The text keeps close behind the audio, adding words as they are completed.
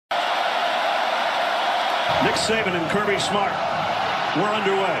Nick Saban and Kirby Smart. We're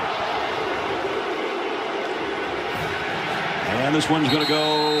underway. And this one's going to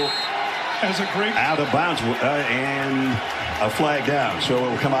go as a great out of bounds and a flag down. So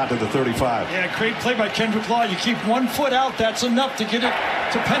it'll come out to the 35. Yeah, great play by Kendrick Law. You keep 1 foot out. That's enough to get it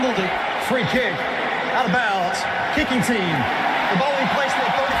to penalty. Free kick. Out of bounds. Kicking team. The ball being placed at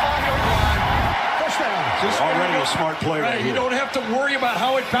the 35-yard line. First down. Just already a smart play right here. You don't have to worry about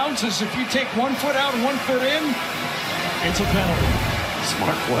how it bounces. If you take 1 foot out and 1 foot in, it's a penalty.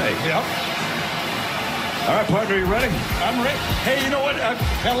 Smart play. Yep. All right, partner, you ready? I'm ready. Hey, you know what? I've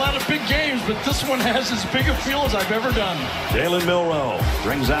had a lot of big games, but this one has as big a feel as I've ever done. Jalen Milroe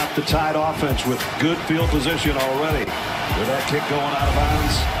brings out the Tide offense with good field position already. With that kick going out of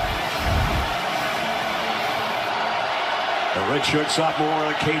bounds. The redshirt sophomore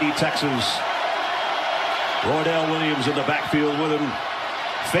at Katy, Texas. Roydell Williams in the backfield with him.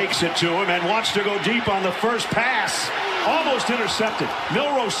 Fakes it to him and wants to go deep on the first pass. Almost intercepted.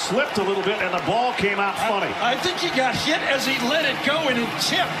 Milroe slipped a little bit and the ball came out funny. I think he got hit as he let it go and it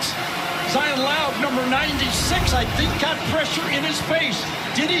tipped. Zion Loud, number 96, I think got pressure in his face.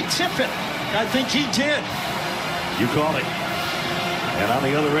 Did he tip it? I think he did. You call it. And on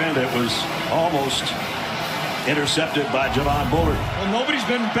the other end, it was almost intercepted by Javon Bullard. Well, nobody's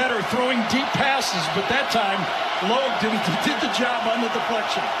been better throwing deep passes, but that time, Logue did the job on the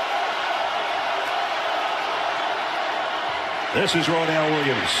deflection. This is Roydell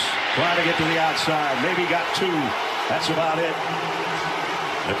Williams trying to get to the outside. Maybe got 2. That's about it.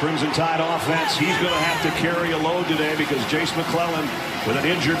 The Crimson Tide offense, he's going to have to carry a load today because Jace McClellan with an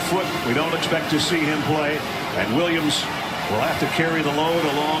injured foot, we don't expect to see him play. And Williams will have to carry the load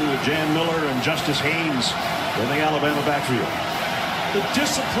along with Jan Miller and Justice Haynes in the Alabama backfield. The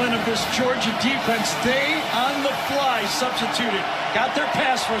discipline of this Georgia defense, they on the fly substituted. Got their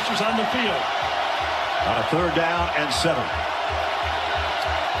pass rushers on the field. On a 3rd down and 7.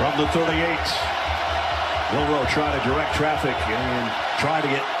 From the 38, Milroe trying to direct traffic and try to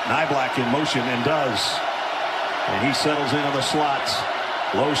get Nyblack in motion and does. And he settles in on the slots.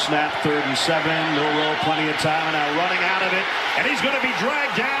 Low snap, 37. Milroe plenty of time and now running out of it. And he's going to be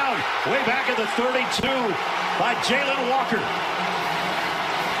dragged down way back at the 32 by Jalen Walker.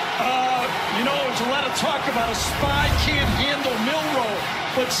 You know, there's a lot of talk about a spy can't handle Milroe,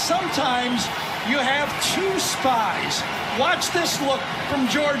 but sometimes you have 2 spies. Watch this look from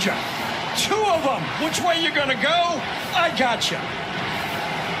Georgia. 2 of them. Which way you gonna go? I got you.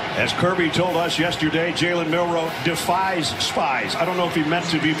 As Kirby told us yesterday, Jalen Milroe defies spies. I don't know if he meant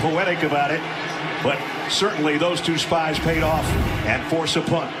to be poetic about it, but certainly those 2 spies paid off and force a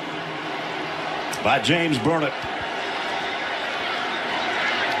punt by James Burnett.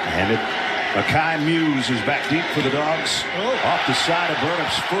 And Akai Muse is back deep for the Dogs. Off the side of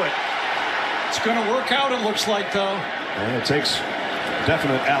Burnett's foot. It's going to work out, it looks like, though. And it takes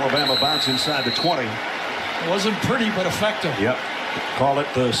definite Alabama bounce inside the 20. It wasn't pretty, but effective. Yep. Call it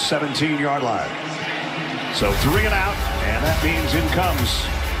the 17-yard line. So 3 and out, and that means in comes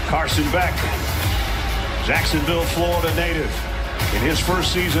Carson Beck, Jacksonville, Florida native, in his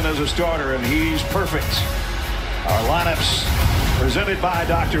first season as a starter, and he's perfect. Our lineups presented by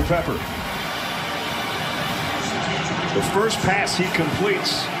Dr. Pepper. The first pass he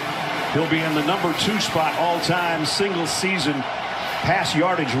completes, he'll be in the number 2 spot all-time single-season pass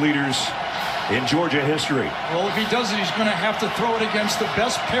yardage leaders in Georgia history. Well, if he does it, he's going to have to throw it against the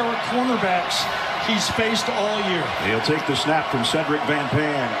best pair of cornerbacks he's faced all year. He'll take the snap from Cedric Van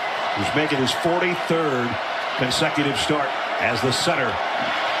Pan, who's making his 43rd consecutive start as the center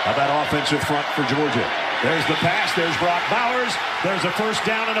of that offensive front for Georgia. There's the pass. There's Brock Bowers. There's a first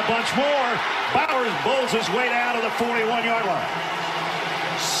down and a bunch more. Bowers bowls his way down to the 41-yard line.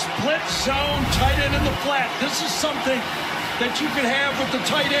 Split zone, tight end in the flat. This is something that you can have with the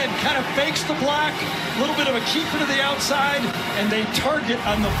tight end. Kind of fakes the block, a little bit of a keeper to the outside, and they target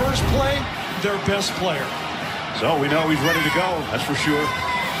on the first play their best player. So we know he's ready to go, that's for sure.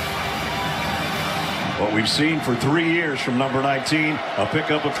 What we've seen for 3 years from number 19, a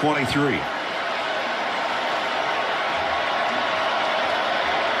pickup of 23.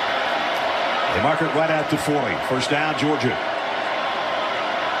 They mark it right at the 40. First down, Georgia.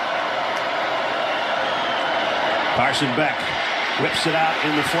 Carson Beck whips it out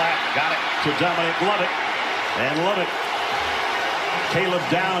in the flat. Got it to Dominic Lovett. And Lovett. Caleb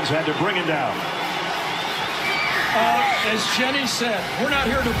Downs had to bring him down. As Jenny said, we're not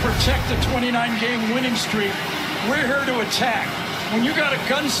here to protect the 29-game winning streak. We're here to attack. When you got a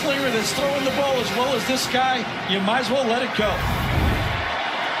gunslinger that's throwing the ball as well as this guy, you might as well let it go.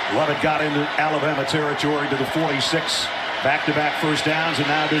 Lovett got into Alabama territory to the 46. Back-to-back first downs, and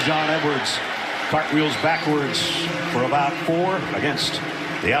now Dejon Edwards cartwheels backwards for about 4 against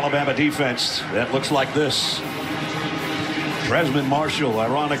the Alabama defense that looks like this. Tresman Marshall,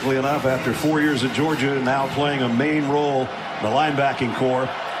 ironically enough, after 4 years at Georgia, now playing a main role in the linebacking core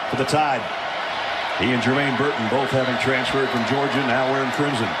for the Tide. He and Jermaine Burton both having transferred from Georgia, now wearing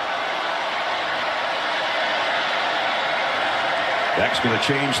crimson. Beck's going to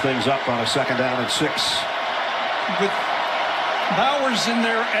change things up on a 2nd down and 6. With Bowers in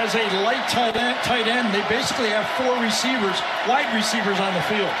there as a light tight end, they basically have 4 receivers, wide receivers on the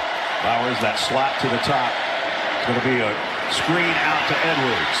field. Bowers, that slot to the top. It's going to be a screen out to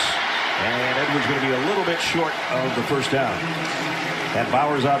Edwards. And Edwards going to be a little bit short of the 1st down. And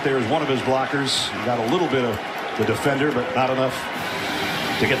Bowers out there is one of his blockers. He got a little bit of the defender, but not enough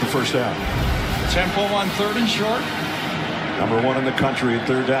to get the 1st down. Tempo on 3rd and short. Number 1 in the country in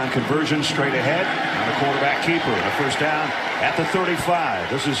 3rd down conversion, straight ahead on the quarterback keeper. The 1st down at the 35.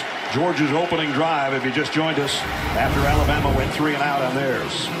 This is Georgia's opening drive. If you just joined us after Alabama went 3 and out on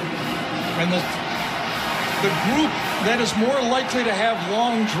theirs. And the group that is more likely to have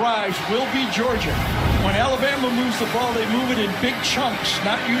long drives will be Georgia. When Alabama moves the ball, they move it in big chunks,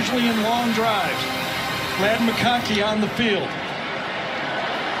 not usually in long drives. Ladd McConkey on the field.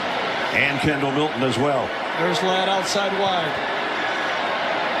 And Kendall Milton as well. There's Ladd outside wide.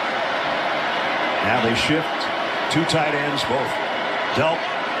 Now they shift 2 tight ends, both Delp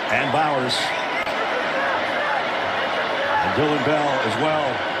and Bowers. And Dylan Bell as well,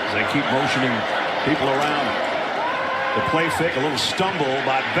 as they keep motioning people around. The play fake, a little stumble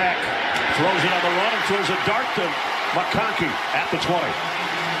by Beck. Throws it on the run and throws a dart to McConkey at the 20.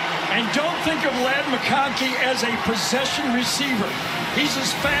 And don't think of Ladd McConkey as a possession receiver. He's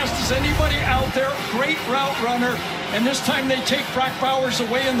as fast as anybody out there, great route runner. And this time they take Brock Bowers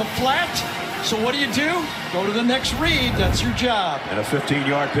away in the flat. So what do? Go to the next read. That's your job. And a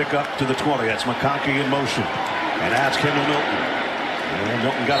 15-yard pickup to the 20. That's McConkey in motion. And that's Kendall Milton. And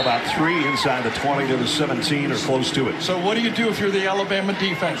Milton got about 3 inside the 20 to the 17 or close to it. So what do you do if you're the Alabama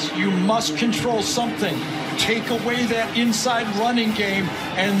defense? You must control something. Take away that inside running game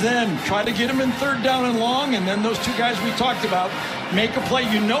and then try to get him in 3rd down and long. And then those 2 guys we talked about make a play.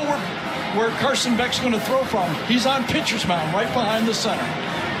 You know where Carson Beck's going to throw from. He's on pitcher's mound right behind the center.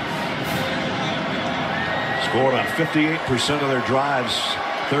 Scored on 58% of their drives.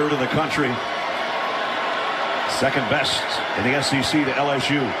 3rd in the country. 2nd best in the SEC to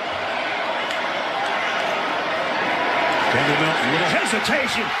LSU. Kendall Milton with a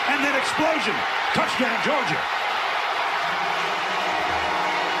hesitation and then explosion. Touchdown, Georgia.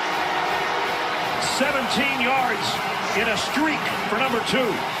 17 yards in a streak for number 2.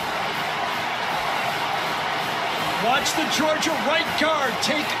 Watch the Georgia right guard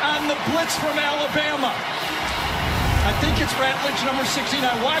take on the blitz from Alabama. I think it's Ratledge, number 69.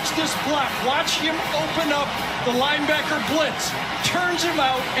 Watch this block. Watch him open up the linebacker blitz. Turns him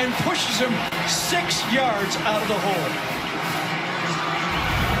out and pushes him 6 yards out of the hole.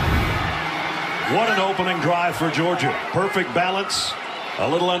 What an opening drive for Georgia. Perfect balance. A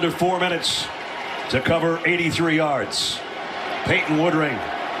little under 4 minutes to cover 83 yards. Peyton Woodring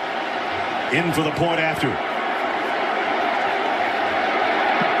in for the point after.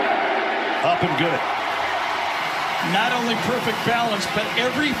 Up and good. Not only perfect balance, but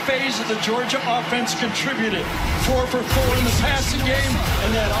every phase of the Georgia offense contributed. 4 for 4 in the passing game,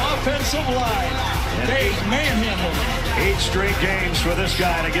 and that offensive line, they manhandled it. 8 straight games for this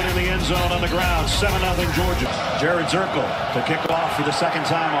guy to get in the end zone on the ground. 7-0 Georgia. Jared Zirkle to kick off for the 2nd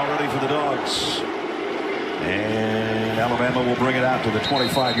time already for the Dogs. And Alabama will bring it out to the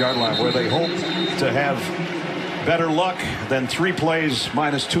 25-yard line, where they hope to have better luck than 3 plays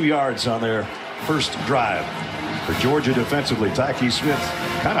minus 2 yards on their first drive. For Georgia defensively, Tyke Smith,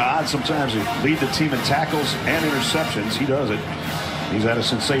 kind of odd sometimes. He lead the team in tackles and interceptions. He does it. He's had a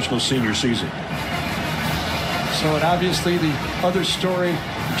sensational senior season. So, and obviously the other story,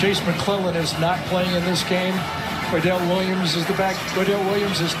 Chase McClellan is not playing in this game. Odell Williams is the back. Odell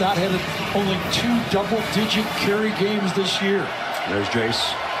Williams has not had only 2 double-digit carry games this year. There's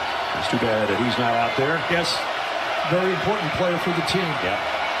Jace. It's too bad that he's not out there. Yes, very important player for the team. Yeah.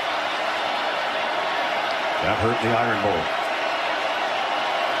 Got hurt in the Iron Bowl.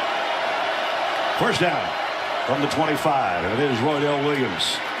 1st down from the 25. And it is Rodell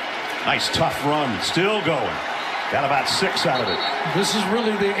Williams. Nice tough run. Still going. Got about 6 out of it. This is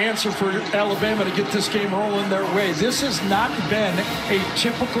really the answer for Alabama to get this game rolling their way. This has not been a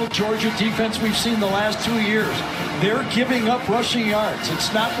typical Georgia defense we've seen the last 2 years. They're giving up rushing yards.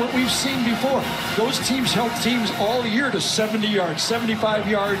 It's not what we've seen before. Those teams held teams all year to 70 yards, 75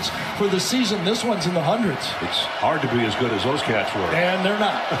 yards for the season. This one's in the hundreds. It's hard to be as good as those cats were. And they're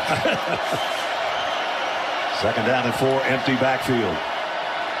not. Second down and 4, empty backfield.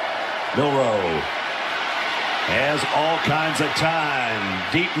 Milroe has all kinds of time.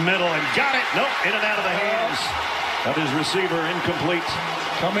 Deep middle and got it. Nope, in and out of the hands of his receiver, incomplete.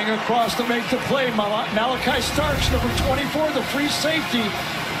 Coming across to make the play, Malachi Starks, number 24, the free safety,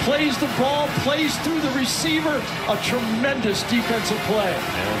 plays the ball, plays through the receiver. A tremendous defensive play.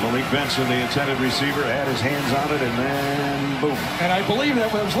 And Malik Benson, the intended receiver, had his hands on it, and then boom. And I believe that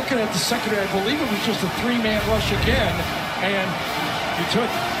when I was looking at the secondary, I believe it was just a 3-man rush again. And you took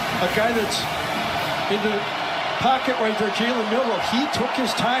a guy that's in the pocket right there, Jalen Milroe. He took his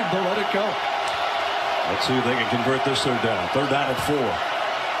time to let it go. Let's see if they can convert this third down. Third down and 4.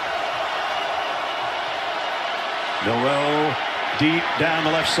 Milroe deep down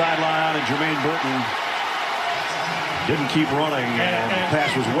the left sideline, and Jermaine Burton didn't keep running, and the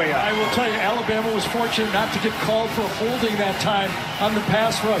pass was way out. I will tell you, Alabama was fortunate not to get called for holding that time on the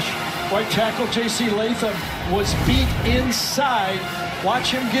pass rush. Right tackle J.C. Latham was beat inside. Watch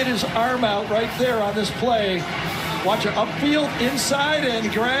him get his arm out right there on this play. Watch it upfield, inside,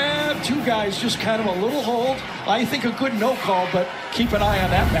 and grab 2 guys. Just kind of a little hold. I think a good no call, but keep an eye on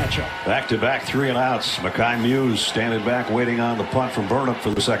that matchup. Back-to-back 3 and outs. Mekhi Muse standing back, waiting on the punt from Burton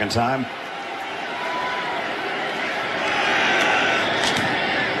for the second time.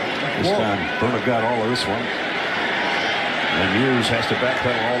 This time, Burton got all of this one. And Muse has to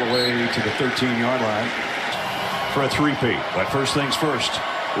backpedal all the way to the 13-yard line for a 3-peat. But first things first,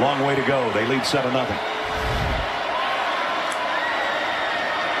 long way to go. They lead 7-0.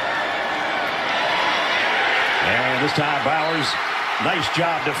 And this time, Bowers, nice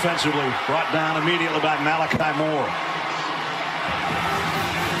job defensively, brought down immediately by Malachi Moore.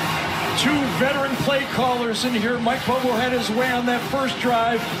 2 veteran play callers in here. Mike Bobo had his way on that first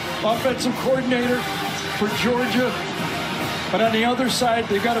drive, offensive coordinator for Georgia. But on the other side,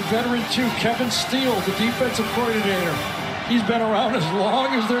 they've got a veteran too, Kevin Steele, the defensive coordinator. He's been around as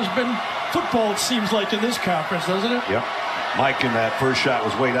long as there's been football, it seems like, in this conference, doesn't it? Yep. Mike in that first shot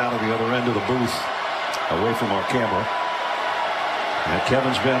was way down at the other end of the booth, away from our camera. And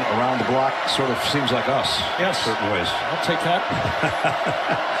Kevin's been around the block, sort of seems like us. Yes. In certain ways. I'll take that.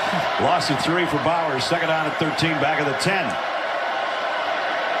 Lost at 3 for Bowers. Second down at 13, back of the 10.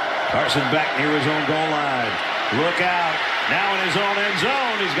 Carson Beck near his own goal line. Look out. Now in his own end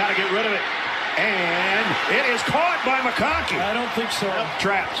zone. He's got to get rid of it. And it is caught by McConkey. I don't think so. Yep,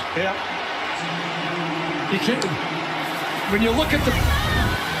 trapped. Yeah. You can't. When you look at the,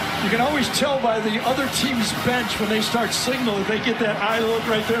 you can always tell by the other team's bench when they start signaling, they get that eye look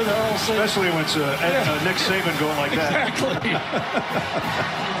right there. They're all saying, especially when it's Nick Saban going like that. Exactly.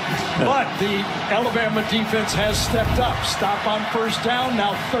 But the Alabama defense has stepped up. Stop on first down,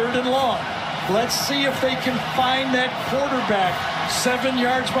 now 3rd and long. Let's see if they can find that quarterback 7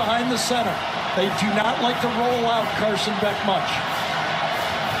 yards behind the center. They do not like to roll out Carson Beck much.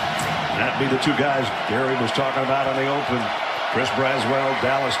 That'd be the 2 guys Gary was talking about in the open. Chris Braswell,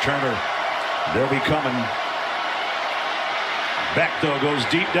 Dallas Turner. They'll be coming. Beck, though, goes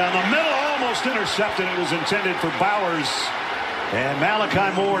deep down the middle, almost intercepted. It was intended for Bowers. And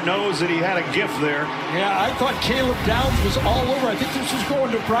Malachi Moore knows that he had a gift there. Yeah, I thought Caleb Downs was all over. I think this was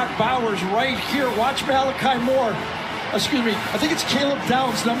going to Brock Bowers right here. Watch Malachi Moore. Excuse me. I think it's Caleb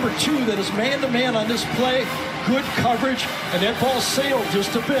Downs, number 2, that is man-to-man on this play. Good coverage, and that ball sailed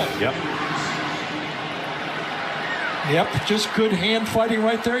just a bit. Yep. Yep, just good hand fighting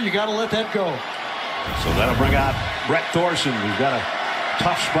right there. You got to let that go. So that'll bring out Brett Thorson, who's got a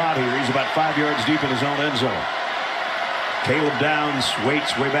tough spot here. He's about 5 yards deep in his own end zone. Caleb Downs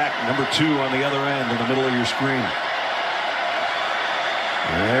waits way back, number 2 on the other end in the middle of your screen.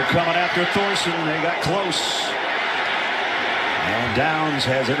 They're coming after Thorson. They got close. And Downs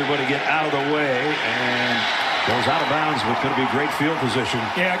has everybody get out of the way and goes out of bounds, but going to be great field position.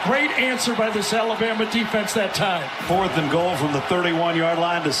 Yeah, great answer by this Alabama defense that time. 4th and goal from the 31-yard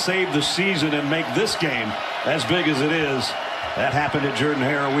line to save the season and make this game as big as it is. That happened at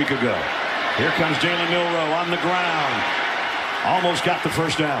Jordan-Hare a week ago. Here comes Jalen Milroe on the ground. Almost got the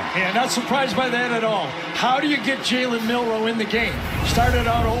first down. Yeah, not surprised by that at all. How do you get Jalen Milroe in the game? Started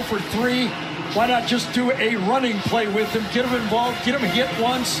out 0 for 3. Why not just do a running play with him, get him involved, get him hit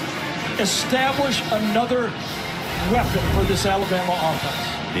once, establish another weapon for this Alabama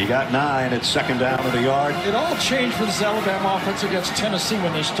offense. He got 9 at second down of the yard. It all changed for this Alabama offense against Tennessee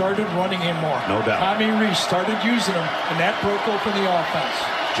when they started running him more. No doubt. Tommy Rees started using him, and that broke open the offense.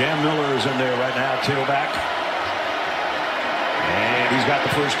 Jam Miller is in there right now, tailback. And he's got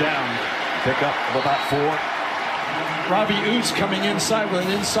the first down. Pick up of about 4. Robbie Oots coming inside with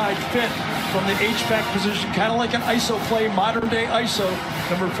an inside fit. from the H-back position, kind of like an ISO play, modern day ISO.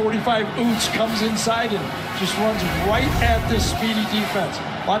 Number 45, Oots, comes inside and just runs right at this speedy defense.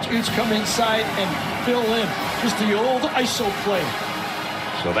 Watch Oots come inside and fill in. Just the old ISO play.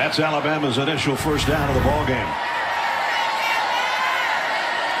 So that's Alabama's initial first down of the ball game.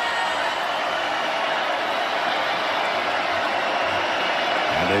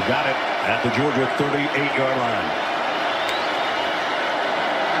 And they've got it at the Georgia 38-yard line.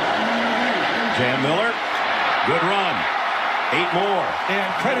 Jan Miller, good run. 8 more.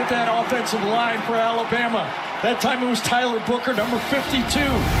 And credit that offensive line for Alabama. That time it was Tyler Booker, number 52,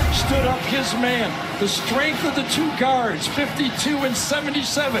 stood up his man. The strength of the two guards, 52 and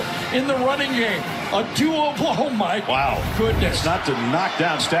 77 in the running game. A duo, oh my goodness. It's not to knock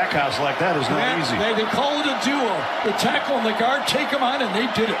down Stackhouse like that is not easy. They call it a duo. The tackle and the guard take them on, and they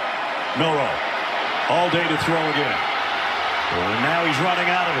did it. Milroe, all day to throw again. And now he's running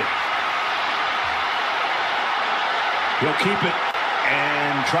out of it. He'll keep it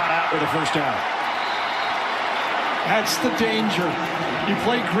and trot out with a first down. That's the danger. You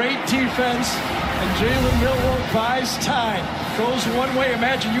play great defense, and Jalen Milroe buys time. Goes one way.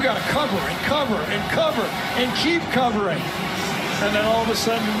 Imagine you got to cover and cover and cover and keep covering. And then all of a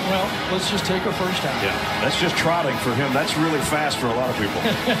sudden, well, let's just take a first down. Yeah, that's just trotting for him. That's really fast for a lot of people.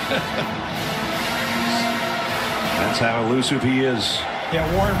 That's how elusive he is. Yeah,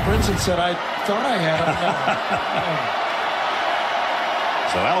 Warren Brinson said, I thought I had him.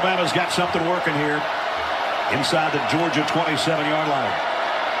 So Alabama's got something working here inside the Georgia 27-yard line.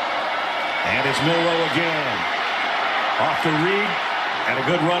 And it's Milroe again. Off to Reed, and a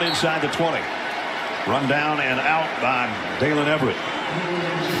good run inside the 20. Run down and out by Dalen Everett.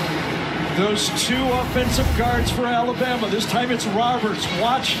 Those two offensive guards for Alabama. This time it's Roberts.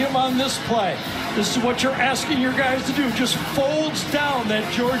 Watch him on this play. This is what you're asking your guys to do. Just folds down that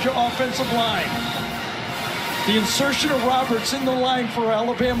Georgia offensive line. The insertion of Roberts in the line for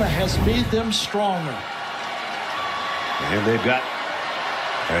Alabama has made them stronger. And they've got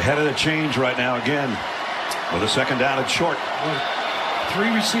ahead of the change right now again with a second down at short.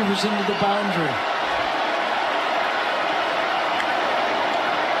 3 receivers into the boundary.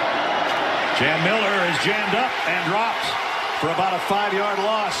 Jan Miller is jammed up and dropped for about a 5-yard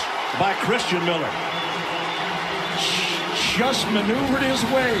loss by Christian Miller. Just maneuvered his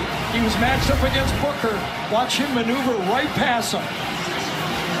way. He was matched up against Booker. Watch him maneuver right past him.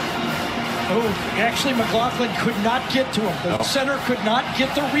 Oh, actually McLaughlin could not get to him. The center could not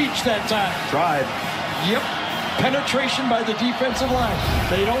get the reach that time. Tried. Yep. Penetration by the defensive line.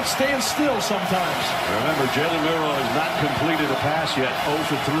 They don't stand still sometimes. Remember, Jalen Milroe has not completed a pass yet. 0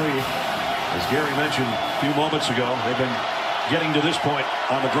 for 3. As Gary mentioned a few moments ago, they've been getting to this point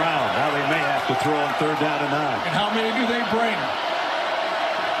on the ground. Now they may have to throw on 3rd down and 9. And how many do they bring?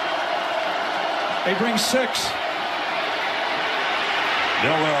 They bring 6.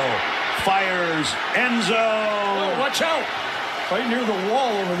 Milroe fires, end zone. Oh, watch out. Right near the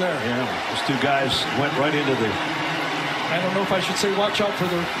wall over there. Yeah, those two guys went right into the... I don't know if I should say watch out for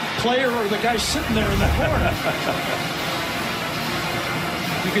the player or the guy sitting there in the corner.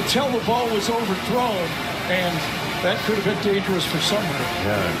 You could tell the ball was overthrown, and that could have been dangerous for somebody.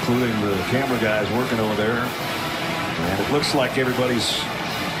 Yeah, including the camera guys working over there. And it looks like everybody's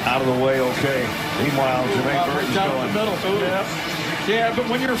out of the way okay. Meanwhile, Jermaine Burton's down going. The middle. Yeah, but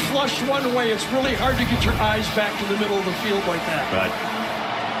when you're flushed one way, it's really hard to get your eyes back to the middle of the field like that. Right.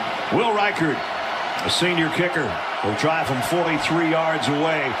 Will Reichard, a senior kicker, will try from 43 yards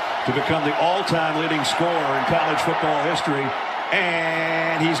away to become the all-time leading scorer in college football history.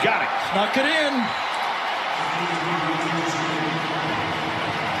 And he's got it. Snuck it in.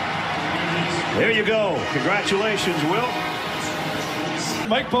 There you go. Congratulations, Will.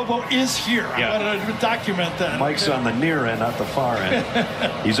 Mike Bobo is here. Yeah. I wanted to document that. Mike's on the near end, not the far end.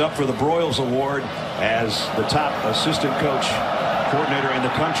 He's up for the Broyles Award as the top assistant coach coordinator in the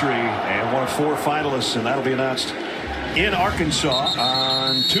country and one of 4 finalists, and that'll be announced in Arkansas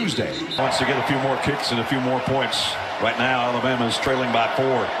on Tuesday. Wants to get a few more kicks and a few more points. Right now, Alabama's trailing by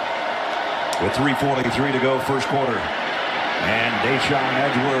 4 with 3:43 to go, first quarter. And Deshaun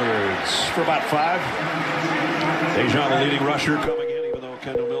Edwards for about 5. Deshaun, the leading rusher, coming in, even though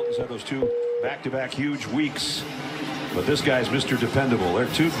Kendall Milton's had those 2 back-to-back huge weeks. But this guy's Mr. Dependable. They're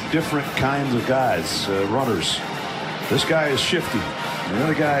 2 different kinds of guys, runners. This guy is shifty. The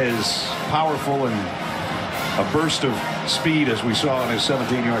other guy is powerful and a burst of speed, as we saw in his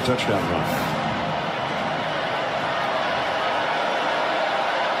 17-yard touchdown run.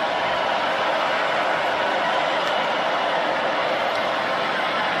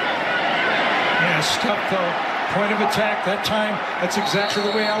 Stuck though. Point of attack that time. That's exactly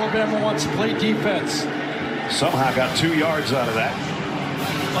the way Alabama wants to play defense. Somehow got 2 yards out of that.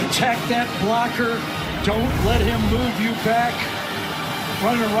 Attack that blocker. Don't let him move you back.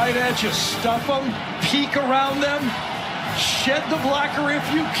 Running right at you. Stuff them. Peek around them. Shed the blocker if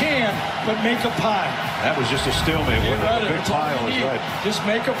you can, but make a pile. That was just a stalemate. A big pile is right. Just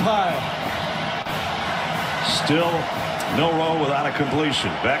make a pile. Still Milroe without a completion.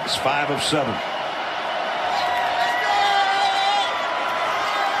 Beck's 5 of 7.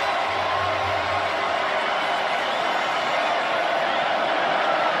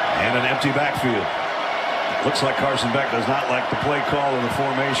 And an empty backfield. Looks like Carson Beck does not like the play call or the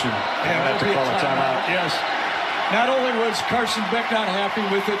formation. And have to call a timeout. Yes. Not only was Carson Beck not happy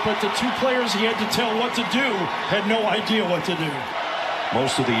with it, but the 2 players he had to tell what to do had no idea what to do.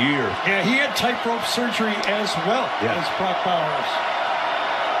 Most of the year. Yeah, he had tightrope surgery as well as Brock Bowers.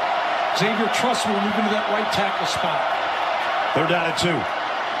 Xavier Truss will move into that right tackle spot. 3rd down and 2.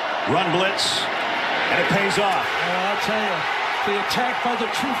 Run blitz, and it pays off. I'll tell you, the attack by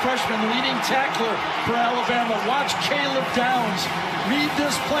the true freshman leading tackler for Alabama. Watch Caleb Downs read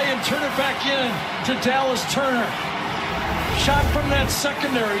this play and turn it back in to Dallas Turner. Shot from that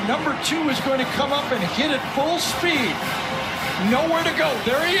secondary. Number 2 is going to come up and hit it full speed. Nowhere to go.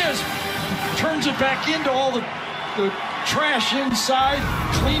 There he is. Turns it back into all the trash inside.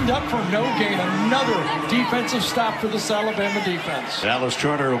 Cleaned up for no gain. Another defensive stop for this Alabama defense. Dallas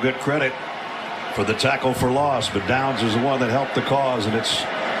Turner will get credit for the tackle for loss, but Downs is the one that helped the cause, and it's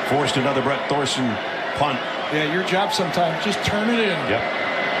forced another Brett Thorson punt. Yeah, your job sometimes. Just turn it in. Yep.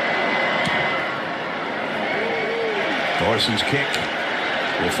 Thorson's kick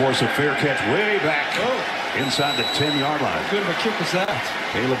will force a fair catch way back inside the 10-yard line. How good of a kick was that?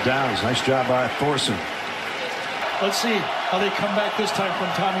 Caleb Downs, nice job by Thorson. Let's see how they come back this time from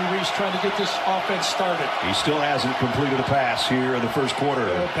Tommy Rees trying to get this offense started. He still hasn't completed a pass here in the first quarter.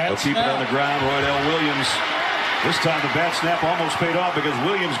 They'll keep it on the ground. Roydell Williams. This time the bad snap almost paid off because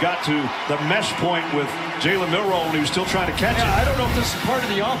Williams got to the mesh point with Jalen Milroe and he was still trying to catch it. I don't know if this is part of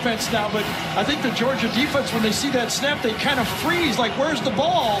the offense now, but I think the Georgia defense, when they see that snap, they kind of freeze, like, where's the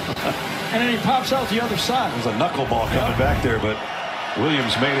ball? And then he pops out the other side. There's a knuckleball coming back there, but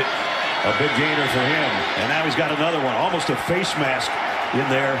Williams made it a big gainer for him. And now he's got another one, almost a face mask in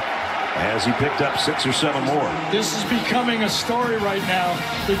there as he picked up 6 or 7 more. This is becoming a story right now.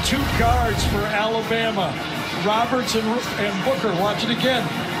 The 2 guards for Alabama, Roberts and Booker. Watch it again.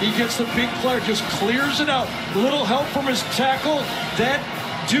 He gets the big player, just clears it out. Little help from his tackle. That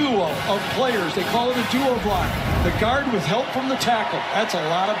duo of players, they call it a duo block. The guard with help from the tackle. That's a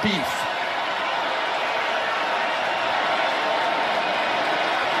lot of beef.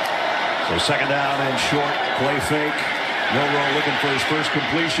 So 2nd down and short, play fake. Milroe looking for his first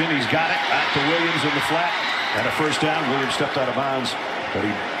completion. He's got it. Out to Williams in the flat. And a 1st down. Williams stepped out of bounds, but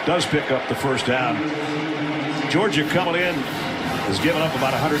he does pick up the 1st down. Georgia coming in has given up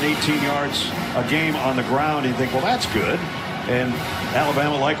about 118 yards a game on the ground. You think, well, that's good. And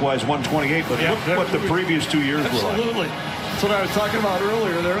Alabama likewise 128, but look what the previous 2 years were like. Absolutely. That's what I was talking about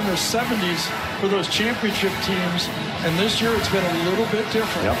earlier. They're in their 70s for those championship teams, and this year it's been a little bit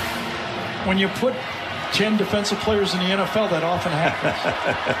different. Yep. When you put 10 defensive players in the NFL, that often happens.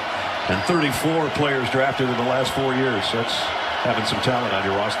 And 34 players drafted in the last 4 years. That's having some talent on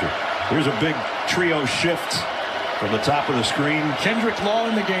your roster. Here's a big trio shift from the top of the screen. Kendrick Law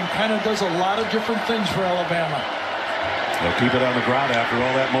in the game kind of does a lot of different things for Alabama. They'll keep it on the ground after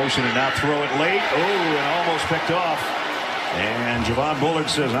all that motion and now throw it late. Oh, and almost picked off. And Javon Bullard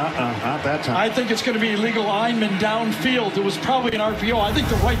says, not that time. I think it's going to be illegal lineman downfield. It was probably an RPO. I think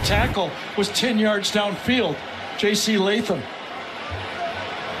the right tackle was 10 yards downfield. J.C. Latham.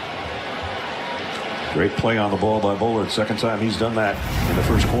 Great play on the ball by Bullard. 2nd time he's done that in the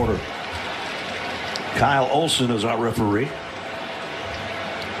 1st quarter. Kyle Olson is our referee.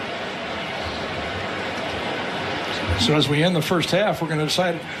 So as we end the 1st half, we're going to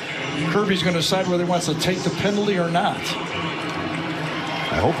decide, Kirby's going to decide whether he wants to take the penalty or not.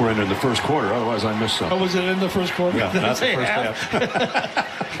 I hope we're in the 1st quarter, otherwise I missed something. Oh, was it in the 1st quarter? Yeah, not the 1st half.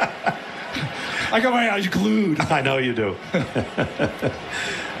 I got my eyes glued. I know you do.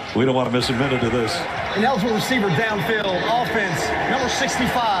 We don't want to miss a minute of this. An eligible receiver downfield, offense, number 65.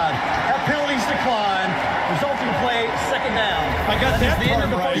 That penalties decline, resulting in play 2nd down. I got that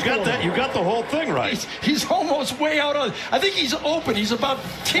part right. You got the whole thing right. He's almost way out on. I think he's open. He's about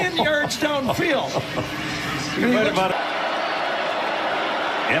 10 yards downfield. You're right about it.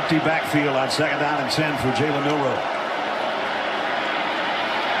 Empty backfield on 2nd down and 10 for Jalen Milroe.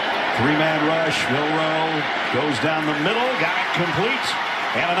 3-man rush. Milroe goes down the middle. Got it complete.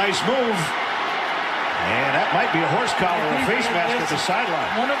 And a nice move. And that Might be a horse collar or a face mask at the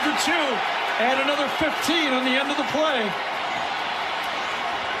sideline. One of the two. Add another 15 on the end of the play.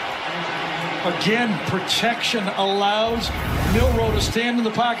 Again, protection allows Milroe to stand in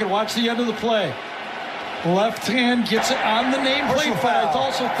the pocket. Watch the end of the play. Left hand gets it on the nameplate, but I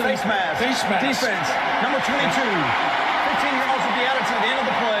also think face mask. Defense, number 22. 15 yards will be added to the end of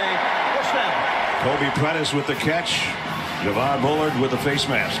the play. First down. Kobe Prentice with the catch. Javon Bullard with the face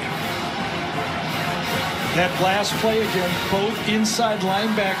mask. That last play again, both inside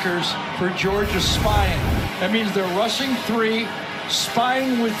linebackers for Georgia spying. That means they're rushing 3,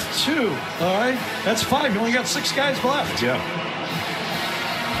 spying with 2. All right, that's 5. You only got 6 guys left. Yeah.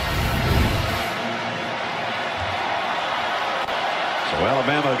 So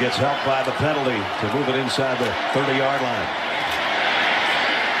Alabama gets helped by the penalty to move it inside the 30-yard line.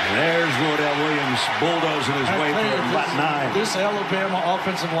 And there's Roydell Williams bulldozing his way through flat 9. This Alabama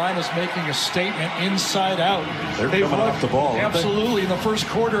offensive line is making a statement inside out. They're coming off the ball. Absolutely. In the first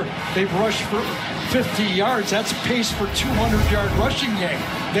quarter, they've rushed for 50 yards. That's pace for 200-yard rushing game.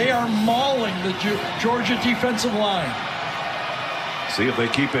 They are mauling the Georgia defensive line. See if they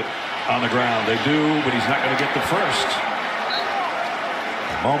keep it on the ground. They do, but he's not going to get the first.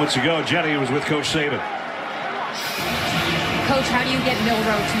 Moments ago, Jenny was with Coach Saban. Coach, how do you get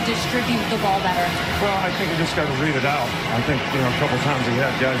Milroe to distribute the ball better? Well, I think he just got to read it out. I think, a couple times he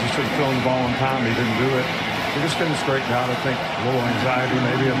had guys who should have thrown the ball on time. He didn't do it. He just didn't straighten out. I think a little anxiety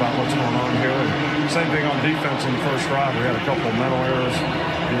maybe about what's going on here. And same thing on defense in the first drive. We had a couple of mental errors,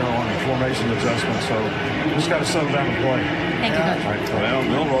 on the formation adjustment. So just got to settle down and play. Thank you, Coach. Well,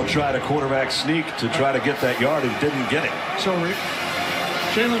 Milroe tried a quarterback sneak to try to get that yard and didn't get it. So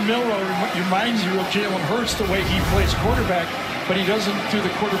Jalen Milroe reminds you of Jalen Hurts the way he plays quarterback, but he doesn't do the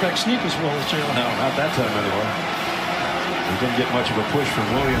quarterback sneak as well as Jalen. No, not that time anyway. He didn't get much of a push from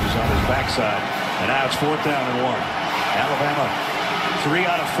Williams on his backside. And now it's 4th down and 1. Alabama 3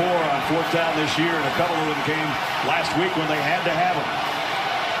 out of 4 on 4th down this year, and a couple of them came last week when they had to have them.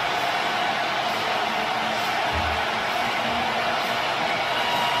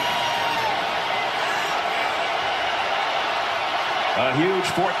 A huge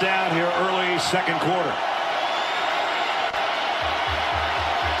 4th down here early second quarter.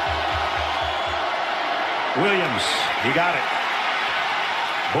 Williams, he got it.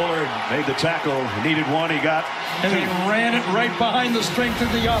 Bullard made the tackle, needed one, he got. And they ran it right behind the strength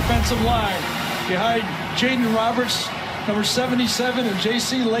of the offensive line. Behind Jaden Roberts, number 77, and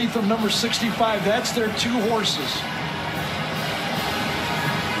J.C. Latham, number 65. That's their 2 horses.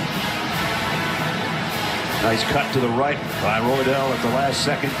 Nice cut to the right by Roydell at the last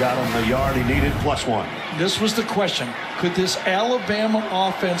second. Got him the yard he needed, +1. This was the question. Could this Alabama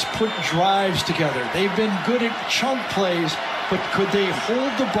offense put drives together? They've been good at chunk plays, but could they hold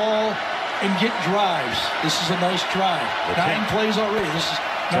the ball and get drives? This is a nice drive. 9 plays already. This is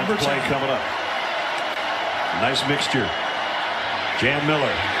number 10. Play coming up. Nice mixture. Jam Miller.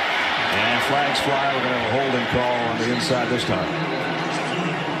 And flags fly. We're going to have a holding call on the inside this time.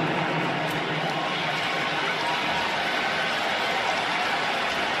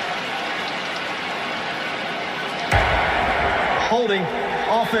 Holding,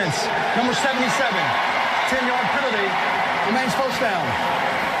 offense, number 77, 10-yard penalty, remains first down.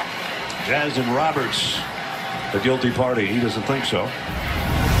 Jasden Roberts, the guilty party. He doesn't think so.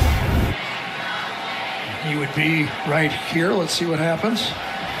 He would be right here. Let's see what happens.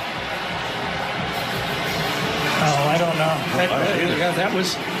 Oh, I don't know.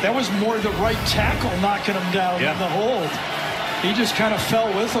 That was more the right tackle knocking him down than the hold. He just kind of fell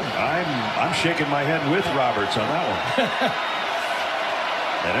with him. I'm shaking my head with Roberts on that one.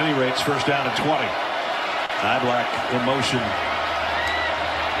 At any rate, it's first down and 20. Nyblack in motion.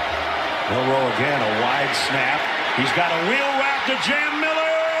 Milroe again, a wide snap. He's got a wheel route to Jam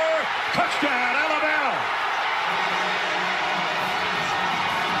Miller. Touchdown, Alabama.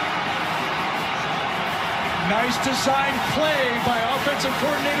 Nice design play by offensive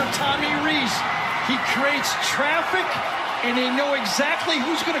coordinator Tommy Rees. He creates traffic, and they know exactly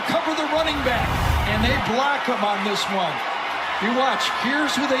who's going to cover the running back. And they block him on this one. You watch,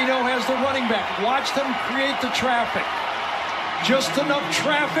 here's who they know has the running back. Watch them create the traffic. Just enough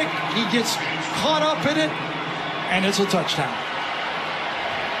traffic, he gets caught up in it, and it's a touchdown.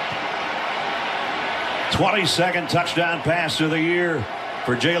 22nd touchdown pass of the year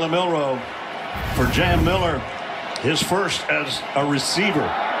for Jalen Milroe. For Jam Miller, his first as a receiver.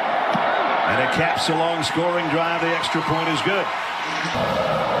 And it caps a long scoring drive. The extra point is good.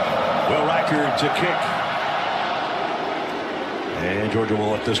 Will Reichard to kick. And Georgia will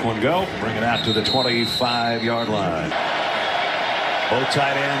let this one go. Bring it out to the 25-yard line. Both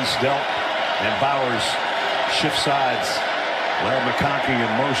tight ends dealt. And Bowers shift sides. Larry McConkey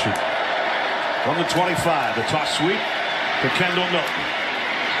in motion. From the 25, the toss sweep to Kendall Milton.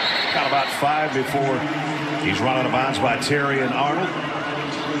 Got about 5 before he's run out of bounds by Terry and Arnold.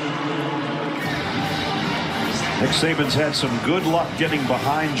 Nick Saban's had some good luck getting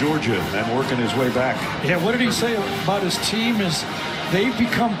behind Georgia and working his way back. Yeah, what did he say about his team is they've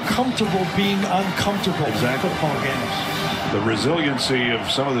become comfortable being uncomfortable in football games. The resiliency of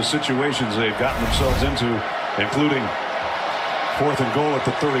some of the situations they've gotten themselves into, including 4th and goal at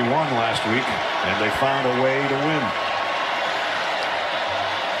the 31 last week, and they found a way to win.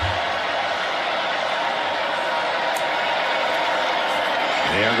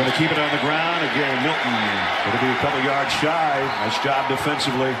 They are going to keep it on the ground. Again, Milton going to be a couple yards shy. Nice job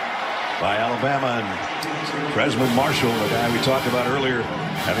defensively by Alabama. And Desmond Marshall, the guy we talked about earlier,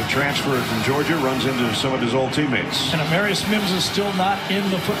 having transferred from Georgia, runs into some of his old teammates. And Amarius Mims is still not in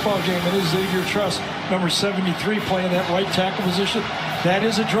the football game. It is Xavier Truss, number 73, playing that right tackle position. That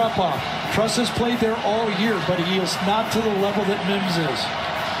is a drop-off. Truss has played there all year, but he is not to the level that Mims is.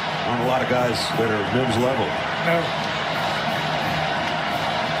 Not a lot of guys that are Mims level. No.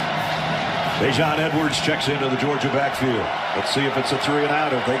 Dejon Edwards checks into the Georgia backfield. Let's see if it's a 3 and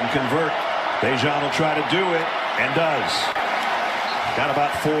out. If they can convert, Dejon will try to do it, and does. Got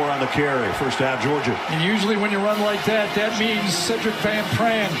about 4 on the carry. First down, Georgia. And usually when you run like that, that means Cedric Van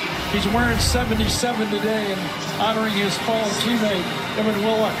Pran. He's wearing 77 today and honoring his fallen teammate, Evan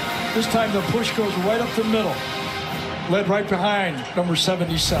Willock. This time the push goes right up the middle. Led right behind number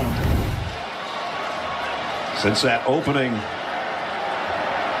 77. Since that opening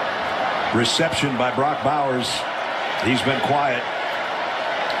reception by Brock Bowers, he's been quiet.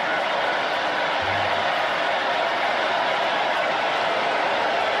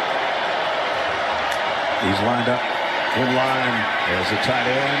 He's lined up in line as a tight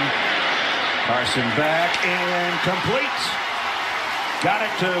end. Carson back and complete. Got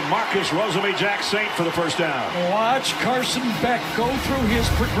it to Marcus Rosemy-Jack-Saint for the first down. Watch Carson Beck go through his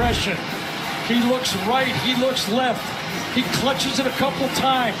progression. He looks right, he looks left. He clutches it a couple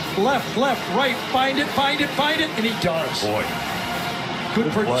times. Left, right, find it, and he does. Boy.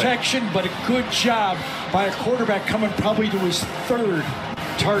 Good protection, but a good job by a quarterback coming probably to his 3rd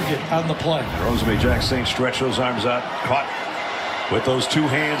target on the play. Rosemy-Jack-Saint stretched those arms out, caught with those 2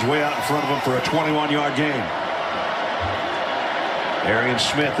 hands way out in front of him for a 21-yard gain. Arian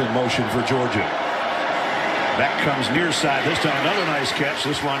Smith in motion for Georgia. Beck comes near side. This time another nice catch.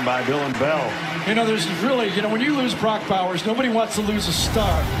 This one by Dylan Bell. You know, there's really, when you lose Brock Bowers, nobody wants to lose a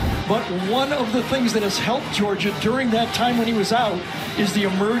star. But one of the things that has helped Georgia during that time when he was out is the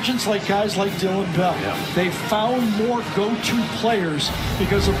emergence like guys like Dylan Bell. Yeah. They found more go-to players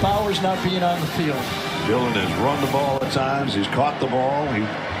because of Bowers not being on the field. Dylan has run the ball at times. He's caught the ball. He's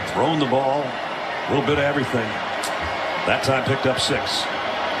thrown the ball. A little bit of everything. That time picked up 6.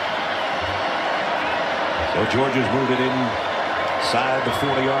 So Georgia's moved it inside the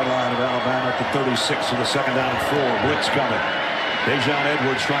 40-yard line of Alabama at the 36 of the second down and 4. Blitz coming. Dejon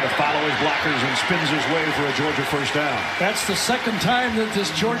Edwards trying to follow his blockers and spins his way for a Georgia first down. That's the second time that this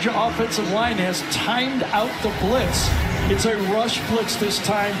Georgia offensive line has timed out the blitz. It's a rush blitz this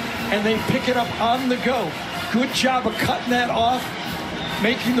time, and they pick it up on the go. Good job of cutting that off,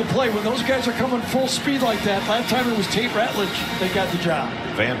 making the play. When those guys are coming full speed like that, last time it was Tate Ratledge, they got the job.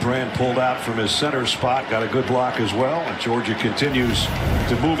 Van Pran pulled out from his center spot, got a good block as well, and Georgia continues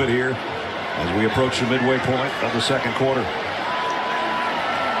to move it here as we approach the midway point of the second quarter.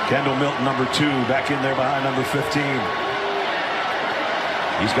 Kendall Milton, number 2, back in there behind number 15.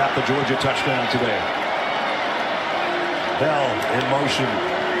 He's got the Georgia touchdown today. Bell in motion.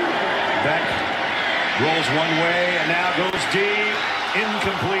 Beck rolls one way and now goes deep.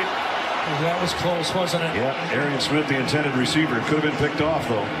 Incomplete. That was close, wasn't it? Yeah, Arian Smith, the intended receiver, could have been picked off,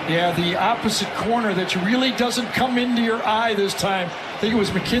 though. Yeah, the opposite corner that really doesn't come into your eye this time. I think it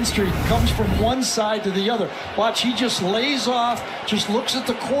was McKinstry. Comes from one side to the other. Watch, he just lays off, just looks at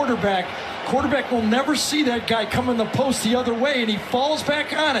the quarterback. Quarterback will never see that guy come in the post the other way, and he falls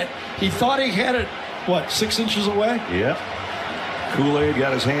back on it. He thought he had it, 6 inches away? Yep. Kool-Aid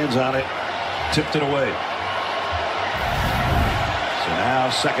got his hands on it, tipped it away.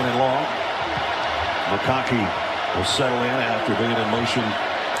 Now second and long. McConkey will settle in after being in motion,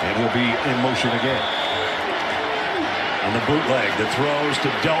 and he'll be in motion again. On the bootleg that throws to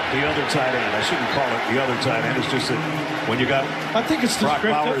Delp, the other tight end. I shouldn't call it the other tight end. It's just that when you got I think it's Brock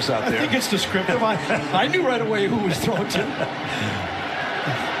Bowers out there. I think it's descriptive. I knew right away who was throwing to.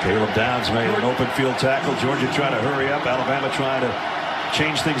 Caleb Downs made an open field tackle. Georgia trying to hurry up. Alabama trying to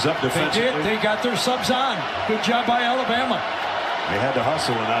change things up defensively. They did. They got their subs on. Good job by Alabama. They had to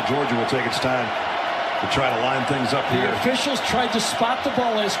hustle, and now Georgia will take its time. to try to line things up here. The officials tried to spot the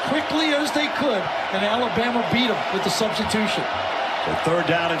ball as quickly as they could, and Alabama beat them with the substitution. So 3rd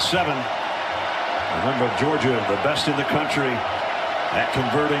down and 7. Remember, Georgia, the best in the country at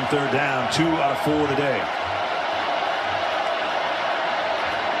converting 3rd down, 2 out of 4 today.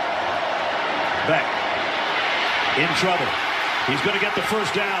 Beck in trouble. He's going to get the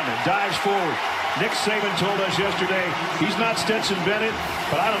 1st down and dives forward. Nick Saban told us yesterday he's not Stetson Bennett,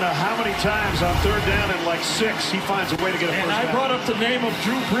 but I don't know how many times on 3rd down and like 6 he finds a way to get a 1st down. And I brought up the name of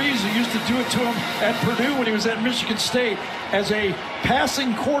Drew Brees, who used to do it to him at Purdue when he was at Michigan State. As a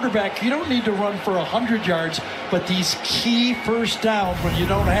passing quarterback, you don't need to run for 100 yards, but these key 1st downs when you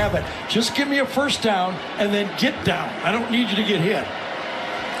don't have it, just give me a 1st down and then get down. I don't need you to get hit.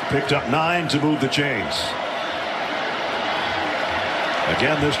 Picked up 9 to move the chains.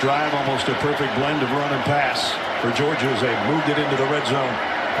 Again, this drive almost a perfect blend of run and pass for Georgia as they moved it into the red zone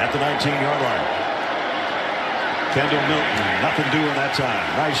at the 19-yard line. Kendall Milton, nothing doing that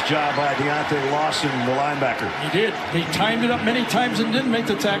time. Nice job by Deontay Lawson, the linebacker. He did. He timed it up many times and didn't make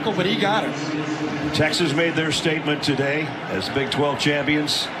the tackle, but he got it. Texas made their statement today as Big 12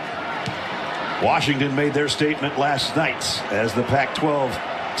 champions. Washington made their statement last night as the Pac-12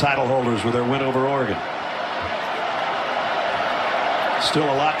 title holders with their win over Oregon. Still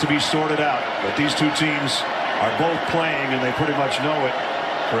a lot to be sorted out, but these two teams are both playing and they pretty much know it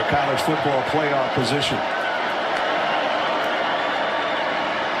for a college football playoff position.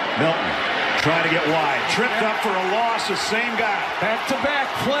 Milton trying to get wide, tripped up for a loss, the same guy. Back-to-back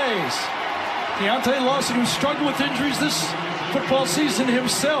plays. Deontay Lawson, who struggled with injuries this football season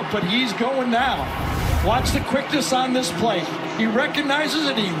himself, but he's going now. Watch the quickness on this play. He recognizes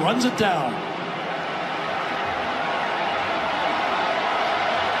it, he runs it down.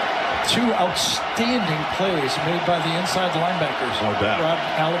 2 outstanding plays made by the inside linebackers. No doubt.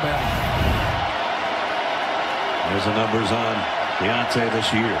 Alabama. There's the numbers on Deontay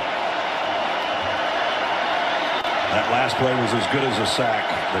this year. That last play was as good as a sack.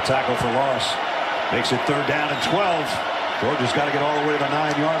 The tackle for loss makes it 3rd down and 12. Georgia's got to get all the way to the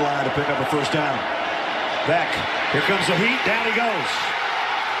 9-yard line to pick up a 1st down. Beck, here comes the heat, down he goes.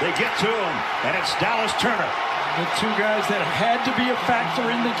 They get to him, and it's Dallas Turner. The 2 guys that had to be a factor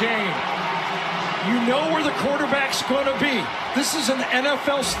in the game. You know where the quarterback's going to be. This is an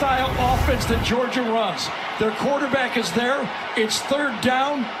NFL-style offense that Georgia runs. Their quarterback is there. It's 3rd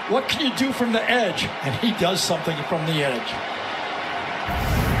down. What can you do from the edge? And he does something from the edge.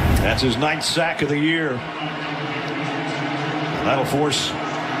 That's his 9th sack of the year. And that'll force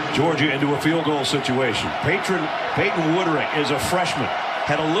Georgia into a field goal situation. Peyton Woodring is a freshman.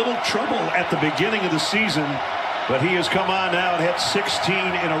 Had a little trouble at the beginning of the season, but he has come on now and hit 16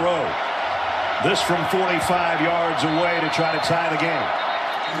 in a row. This from 45 yards away to try to tie the game.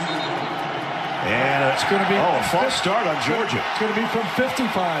 And it's going to be a false start on Georgia. It's going to be from 50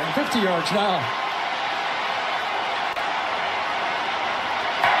 yards now.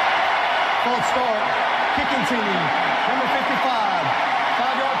 False start. Kicking team. Number 55.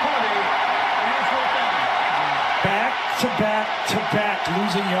 5-yard penalty. And it's worked out. Back,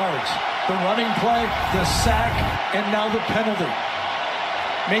 losing yards. The running play, the sack, and now the penalty.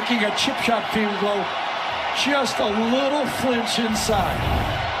 Making a chip shot field goal, just a little flinch inside.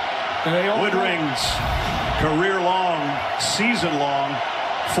 Woodring's career-long, season-long,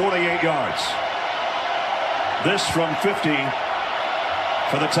 48 yards. This from 50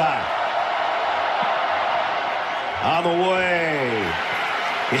 for the tie. On the way.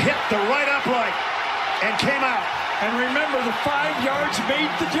 He hit the right upright and came out. And remember, the 5 yards made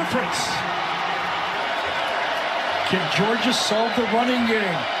the difference. Can Georgia solve the running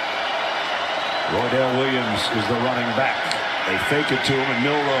game? Roydell Williams is the running back. They fake it to him, and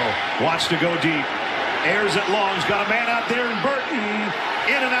Milroe wants to go deep. Airs it long. He's got a man out there, and Burton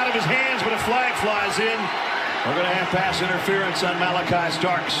in and out of his hands, but a flag flies in. We're going to have pass interference on Malachi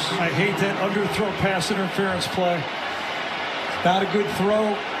Starks. I hate that underthrow pass interference play. Not a good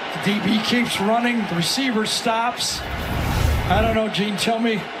throw. The DB keeps running. The receiver stops. I don't know, Gene. Tell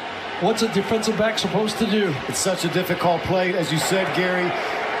me, what's a defensive back supposed to do? It's such a difficult play, as you said, Gary.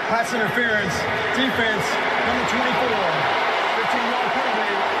 Pass interference. Defense, number 24. 15-yard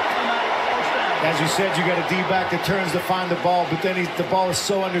penalty. First down. As you said, you got a D-back that turns to find the ball, but then the ball is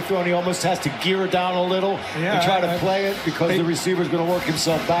so underthrown, he almost has to gear it down a little and try to play it because the receiver's going to work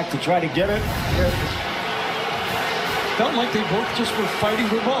himself back to try to get it. Felt like they both just were fighting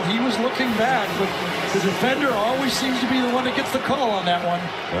for the ball. He was looking back, but the defender always seems to be the one that gets the call on that one.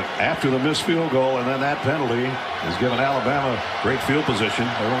 But after the missed field goal and then that penalty has given Alabama great field position.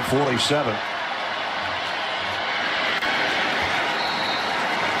 They're on 47.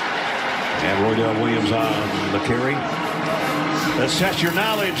 And Roydell Williams on the carry. Let's test your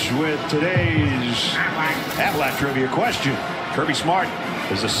knowledge with today's Aflac Trivia question. Kirby Smart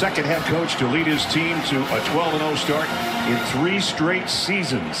is the second head coach to lead his team to a 12-0 start in 3 straight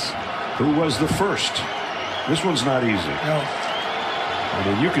seasons. Who was the first? This one's not easy. No. I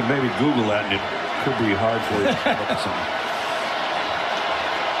mean, you can maybe Google that, and it could be hard for you to come up with something.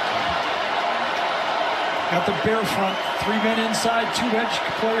 Got the bear front, 3 men inside, 2 edge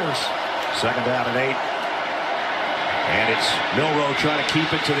players. Second down and 8. And it's Milroe trying to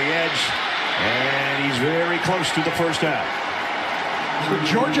keep it to the edge. And he's very close to the first down. So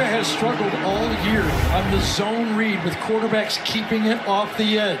Georgia has struggled all year on the zone read with quarterbacks keeping it off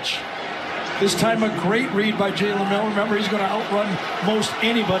the edge. This time a great read by Jalen. Remember, he's going to outrun most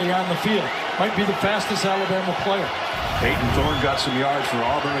anybody on the field. Might be the fastest Alabama player. Peyton Thorne got some yards for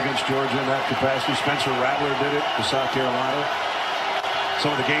Auburn against Georgia in that capacity. Spencer Rattler did it for South Carolina.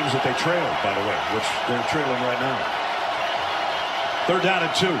 Some of the games that they trailed, by the way, which they're trailing right now. Third down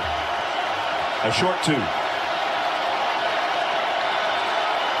and 2. A short 2.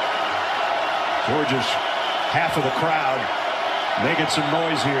 Georgia's half of the crowd making some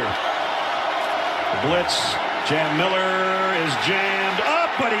noise here. The blitz. Jam Miller is jammed up,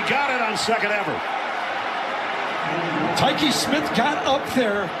 but he got it on second effort. Tyke Smith got up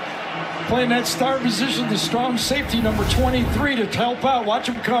there playing that star position, the strong safety number 23 to help out. Watch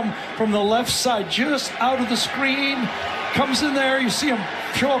him come from the left side, just out of the screen. Comes in there, you see him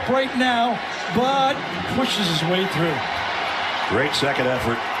show up right now, but pushes his way through. Great second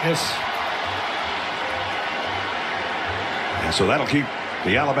effort. Yes. And so that'll keep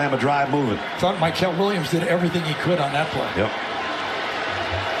the Alabama drive moving. Thought Michael Williams did everything he could on that play. Yep.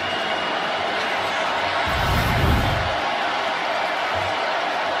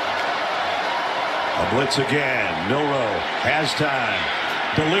 A blitz again. Milroe has time.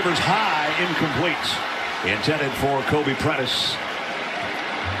 Delivers high, incomplete. Intended for Kobe Prentice.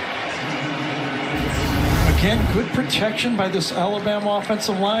 Again, good protection by this Alabama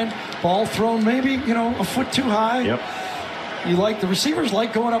offensive line. Ball thrown maybe, a foot too high. Yep. The receivers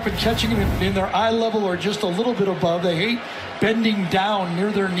like going up and catching it in their eye level or just a little bit above. They hate bending down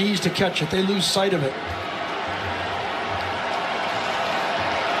near their knees to catch it. They lose sight of it.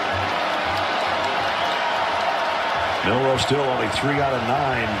 Milroe still only 3 out of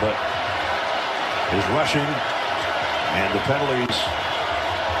 9, but his rushing and the penalties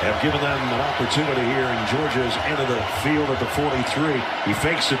have given them an opportunity here in Georgia's end of the field at the 43. He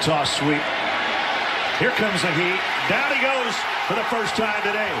fakes the toss sweep. Here comes the heat. Down he goes for the first time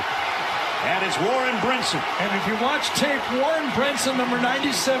today. And it's Warren Brinson. And if you watch tape, Warren Brinson, number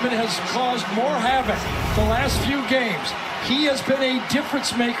 97, has caused more havoc the last few games. He has been a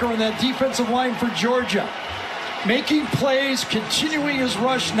difference maker on that defensive line for Georgia. Making plays, continuing his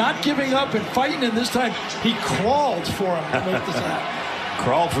rush, not giving up and fighting, and this time he crawled for him to make the sack.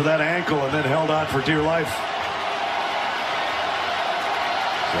 Crawled for that ankle and then held on for dear life.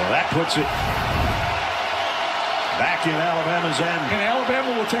 So that puts it back in Alabama's end. And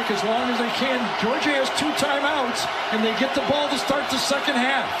Alabama will take as long as they can. Georgia has 2 timeouts, and they get the ball to start the second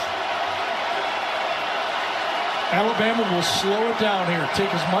half. Alabama will slow it down here,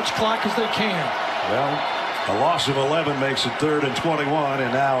 take as much clock as they can. Well, a loss of 11 makes it 3rd and 21, and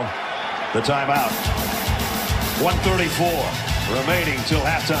now the timeout. 1:34 remaining till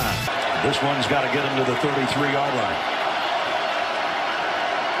halftime. This one's got to get them to the 33-yard line.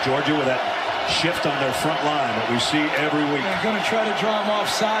 Georgia with that shift on their front line that we see every week. They're going to try to draw them off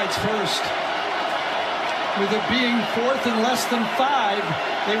sides first. With it being 4th and less than 5,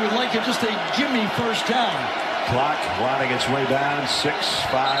 they would like it just a gimme first down. Clock winding its way down,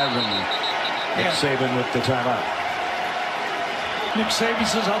 6-5, and Nick Saban with the timeout. Nick Saban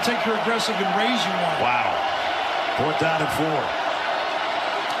says, I'll take your aggressive and raise you one. Wow. 4th down and 4.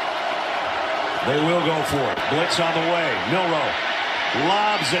 They will go for it. Blitz on the way. Milroe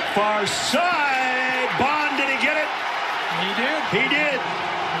lobs it far side. Bond, did he get it? He did. He did.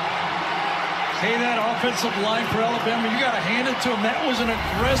 Hey, that offensive line for Alabama, you got to hand it to him. That was an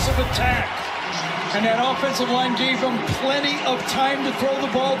aggressive attack. And that offensive line gave them plenty of time to throw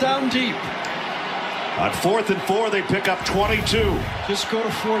the ball down deep. On 4th and 4, they pick up 22. Just go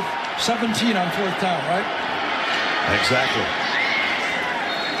to 17 on 4th down, right? Exactly.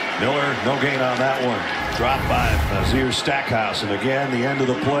 Miller, no gain on that one. Dropped by Nazir Stackhouse. And again, the end of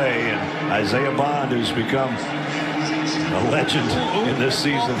the play. And Isaiah Bond, who's become a legend in this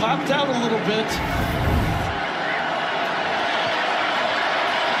season. Popped out a little bit.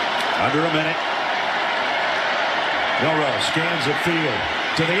 Under a minute. Milroe scans the field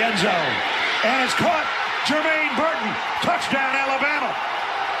to the end zone. And it's caught. Jermaine Burton. Touchdown, Alabama.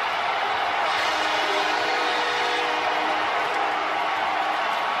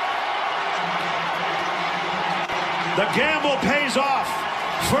 The gamble pays off.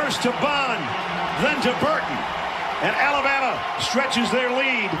 First to Bond, then to Burton. And Alabama stretches their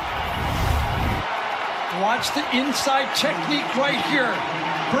lead. Watch the inside technique right here.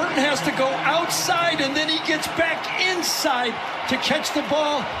 Burton has to go outside, and then he gets back inside to catch the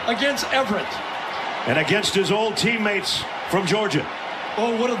ball against Everett. And against his old teammates from Georgia.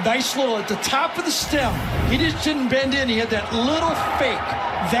 Oh, what a nice little, at the top of the stem. He just didn't bend in. He had that little fake.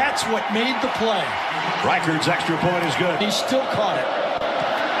 That's what made the play. Reichard's extra point is good. He still caught it.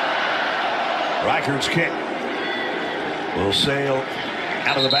 Reichard's kick will sail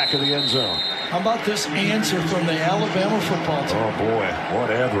out of the back of the end zone. How about this answer from the Alabama football team? Oh, boy,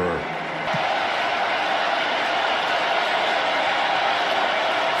 whatever.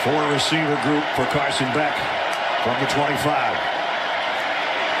 Four-receiver group for Carson Beck from the 25.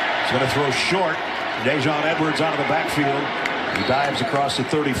 He's going to throw short. Dejon Edwards out of the backfield. He dives across the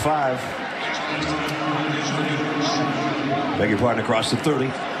 35. Beg your pardon, across the 30.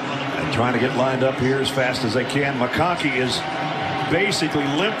 And trying to get lined up here as fast as they can. McConkey is basically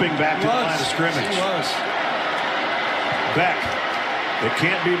limping back to the line of scrimmage. Beck. It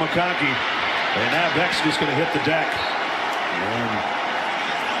can't be McConkey. And now Beck's just going to hit the deck.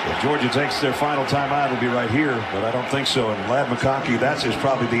 And if Georgia takes their final timeout, it'll be right here. But I don't think so. And Lad McConkey, that's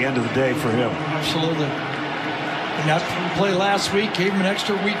probably the end of the day for him. Absolutely. He got to play last week, gave him an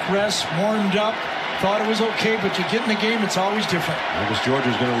extra week rest, warmed up. Thought it was okay, but you get in the game, it's always different. I guess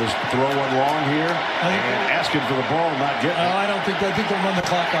Georgia's going to throw one long here and ask him for the ball, not getting it. I don't think I think they'll run the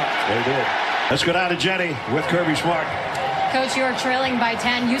clock out. They did. Let's go down to Jenny with Kirby Smart. Coach, you are trailing by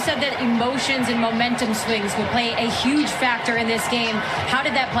 10. You said that emotions and momentum swings would play a huge factor in this game. How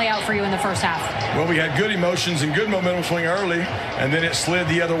did that play out for you in the first half? Well, we had good emotions and good momentum swing early, and then it slid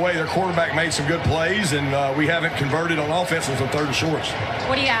the other way. Their quarterback made some good plays, and we haven't converted on offense until third and shorts.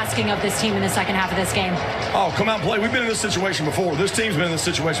 What are you asking of this team in the second half of this game? Oh, come out and play. We've been in this situation before. This team's been in this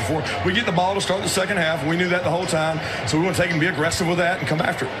situation before. We get the ball to start the second half. We knew that the whole time, so we want to take and be aggressive with that and come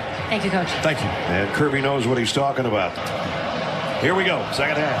after it. Thank you, Coach. Thank you. And Kirby knows what he's talking about. Here we go,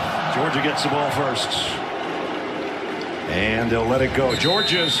 second half. Georgia gets the ball first. And they'll let it go.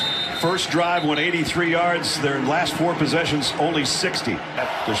 Georgia's first drive went 83 yards. Their last four possessions, only 60.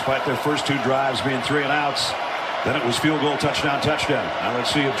 Despite their first two drives being 3 and outs. Then it was field goal, touchdown, touchdown. Now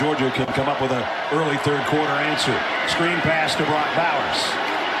let's see if Georgia can come up with an early third quarter answer. Screen pass to Brock Bowers.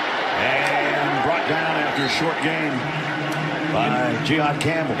 And brought down after a short gain by Jihad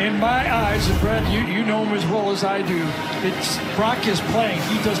Campbell. In my eyes, and Brad, you know him as well as I do, it's Brock is playing.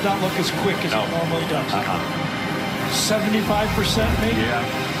 He does not look as quick as he normally does. 75% maybe? Yeah,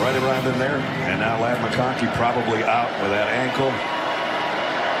 right around in there. And now Lad McConkey probably out with that ankle.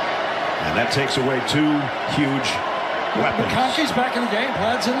 And that takes away two huge weapons. McConkey's back in the game.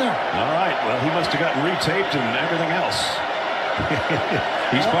 Lad's in there. All right. Well, he must have gotten retaped and everything else.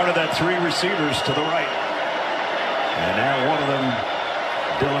 He's part of that 3 receivers to the right. And now one of them,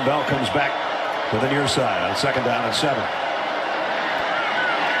 Dylan Bell, comes back to the near side on second down and 7.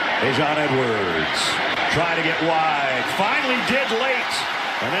 Dejon Edwards trying to get wide. Finally did late.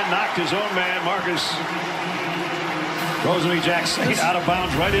 And then knocked his own man, Marcus Rosenby-Jackson, out of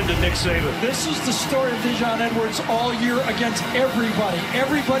bounds right into Nick Saban. This is the story of Dejon Edwards all year against everybody.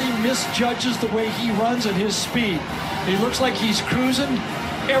 Everybody misjudges the way he runs at his speed. He looks like he's cruising.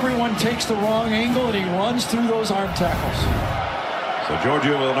 Everyone takes the wrong angle, and he runs through those arm tackles. So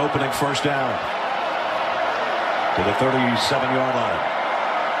Georgia with an opening first down to the 37-yard line.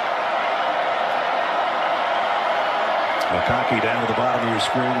 McConkey down to the bottom of your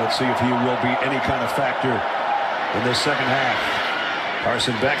screen. Let's see if he will be any kind of factor in this second half.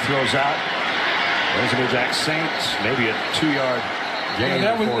 Carson Beck throws out. Rosenby-Jackson, maybe a 2-yard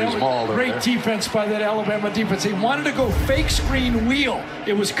gain before he's mauled. Great defense by that Alabama defense. He wanted to go fake screen wheel.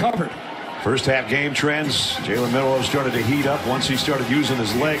 It was covered. First half game trends. Jalen Milroe started to heat up once he started using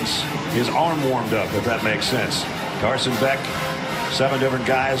his legs. His arm warmed up, if that makes sense. Carson Beck, 7 different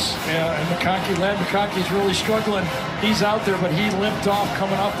guys. Yeah, and McConkey, Lad McConkey's really struggling. He's out there, but he limped off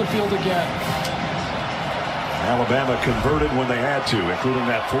coming off the field again. Alabama converted when they had to, including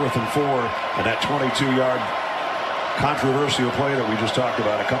that 4th and 4 and that 22-yard controversial play that we just talked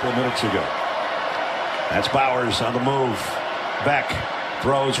about a couple of minutes ago. That's Bowers on the move. Beck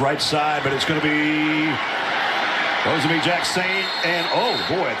throws right side, but it's going to be Rosenby-Jackson. And, oh,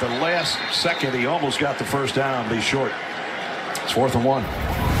 boy, at the last second, he almost got the first down, but he's short. It's 4th and 1.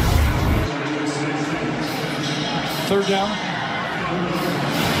 Third down.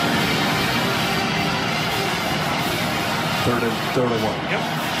 Third and 1. Yep.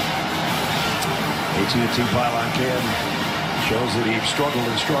 AT&T pylon cam shows that he struggled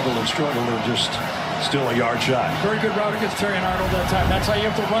and just Still a yard shy. Very good route against Terry and Arnold that time. That's how you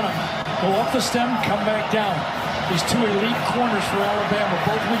have to run him. Go up the stem, come back down. These two elite corners for Alabama,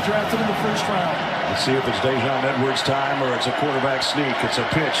 both we drafted in the first round. Let's see if it's Dejon Edwards' time or it's a quarterback sneak. It's a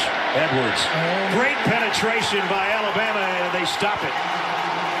pitch. Edwards. Great penetration by Alabama, and they stop it.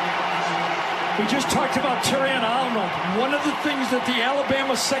 We just talked about Terry and Arnold. One of the things that the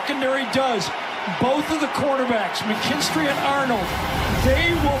Alabama secondary does, both of the quarterbacks, McKinstry and Arnold,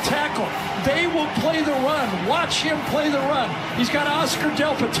 they will tackle. They will play the run. Watch him play the run. He's got Oscar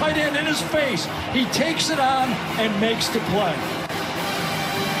Delpa, tight end, in his face. He takes it on and makes the play.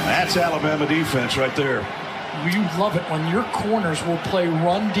 That's Alabama defense right there. You love it when your corners will play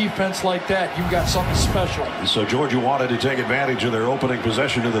run defense like that. You've got something special. So Georgia wanted to take advantage of their opening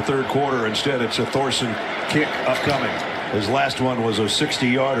possession in the third quarter. Instead, it's a Thorson kick upcoming. His last one was a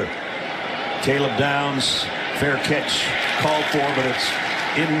 60-yarder. Caleb Downs, fair catch called for, but it's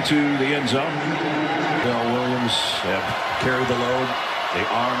into the end zone. Bill Williams carried the load, the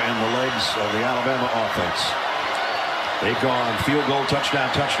arm and the legs of the Alabama offense. They've gone field goal, touchdown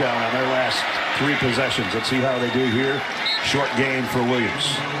on their last 3 possessions. Let's see how they do here. Short gain for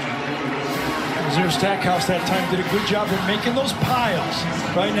Williams. Missouri Stackhouse that time did a good job of making those piles.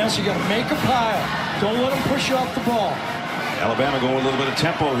 Right now, so you got to make a pile. Don't let them push you off the ball. Alabama going a little bit of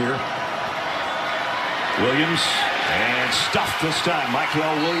tempo here. Williams, and stuffed this time. Michael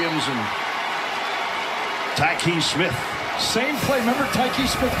Williams and Tyke Smith. Same play. Remember, Tyke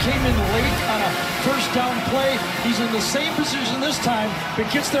Smith came in late on a first down play. He's in the same position this time, but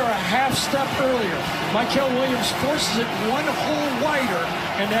gets there a half step earlier. Michael Williams forces it one hole wider,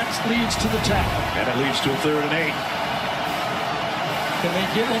 and that leads to the tackle. And it leads to a 3rd and 8. Can they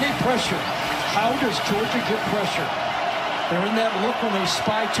get any pressure? How does Georgia get pressure? They're in that look when they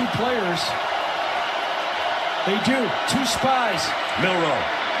spy 2 players. They do. 2 spies. Milroe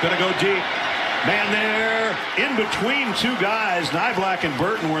gonna go deep. Man there in between 2 guys. Nyblack and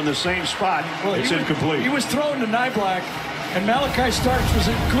Burton were in the same spot. Well, it's incomplete. He was thrown to Nyblack, and Malachi Starks was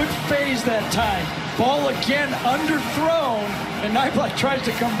in good phase that time. Ball again underthrown, and Nyblack tries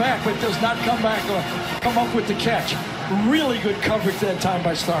to come back, but does not come up with the catch. Really good coverage that time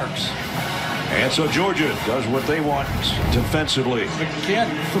by Starks. And so Georgia does what they want defensively. Again,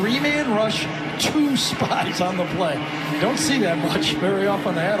 3-man rush, 2 spies on the play. You don't see that much very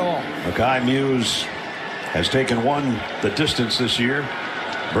often at all. Makai Muse has taken the distance this year.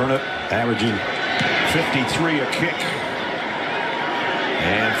 Burnett averaging 53 a kick.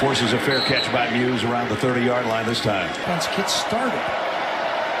 And forces a fair catch by Muse around the 30-yard line this time. Let's get started.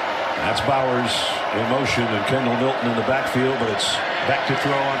 That's Bowers in motion and Kendall Milton in the backfield, but it's Beck to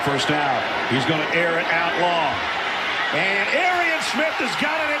throw on first down. He's going to air it out long. And Arian Smith has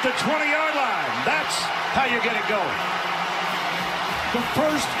got it at the 20-yard line. That's how you get it going. The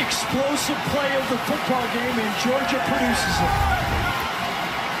first explosive play of the football game, and Georgia produces it.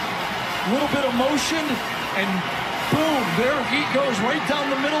 A little bit of motion, and boom, there he goes right down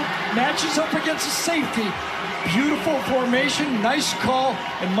the middle, matches up against a safety. Beautiful formation, nice call,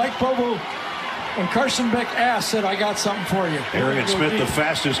 and Mike Bobo, when Carson Beck asked, said, I got something for you. Arian Smith, the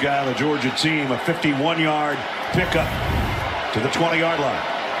fastest guy on the Georgia team, a 51-yard pickup to the 20-yard line.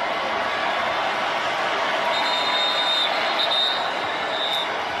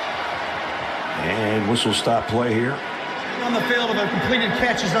 And whistle stop play here. On the field of a completed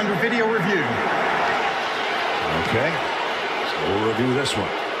catch is under video review. Okay, so we'll review this one.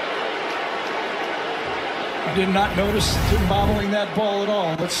 I did not notice dismantling that ball at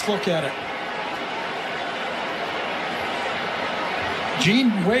all. Let's look at it.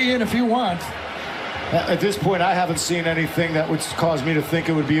 Gene, weigh in if you want. At this point, I haven't seen anything that would cause me to think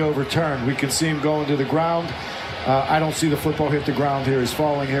it would be overturned. We can see him going to the ground. I don't see the football hit the ground here. He's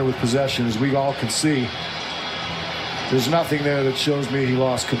falling here with possession, as we all can see. There's nothing there that shows me he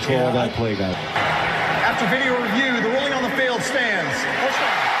lost control of that play, guy. After video review, the ruling on the field stands.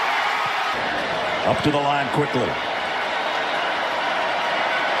 Up to the line quickly.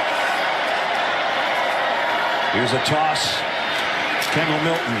 Here's a toss. Kendall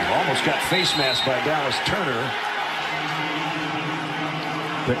Milton almost got face masked by Dallas Turner.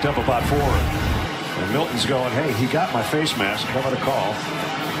 Picked up about 4. And Milton's going, hey, he got my face mask. How about a call?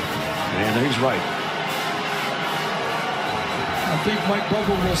 And he's right. I think Mike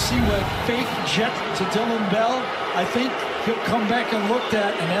Bobo will see what fake jet to Dylan Bell. I think he'll come back and look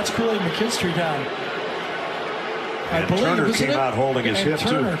at, and that's Kool-Aid McKinstry down. And Turner came out holding his hip,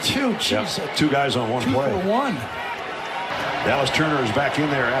 Turner too. Yep. 2 guys on one play. 2 for 1. Dallas Turner is back in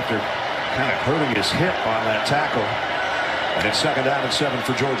there after kind of hurting his hip on that tackle. And it's 2nd down and 7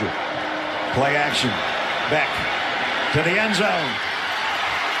 for Georgia. Play action. Beck to the end zone.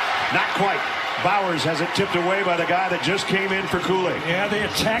 Not quite. Bowers has it tipped away by the guy that just came in for Kool-Aid. Yeah, they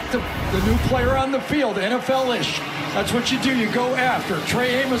attacked the new player on the field, NFL-ish. That's what you do. You go after.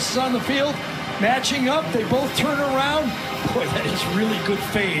 Trey Amos is on the field, matching up. They both turn around. Boy, that is really good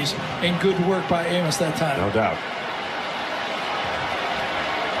phase and good work by Amos that time. No doubt.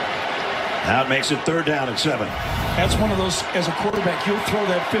 Now it makes it 3rd down and 7. That's one of those, as a quarterback, you'll throw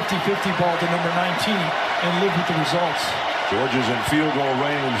that 50-50 ball to number 19 and live with the results. Georgia's in field goal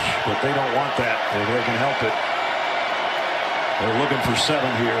range, but they don't want that if they can help it. They're looking for 7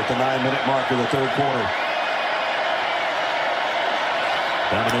 here at the 9-minute mark of the 3rd quarter.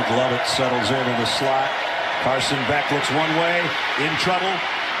 Dominic Lovett settles in the slot. Carson Beck looks one way, in trouble.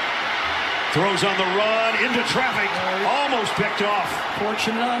 Throws on the run, into traffic, almost picked off.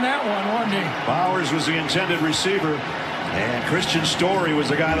 Fortunate on that one, wasn't he? Bowers was the intended receiver, and Christian Story was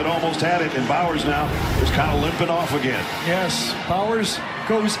the guy that almost had it, and Bowers now is kind of limping off again. Yes, Bowers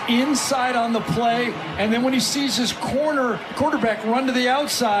goes inside on the play, and then when he sees his quarterback run to the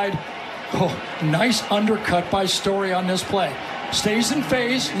outside, nice undercut by Story on this play. Stays in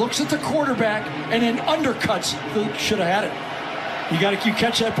phase, looks at the quarterback, and then undercuts. Should have had it. You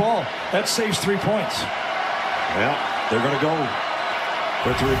catch that ball. That saves 3 points. Well, they're going to go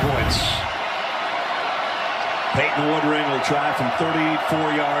for 3 points. Peyton Woodring will try from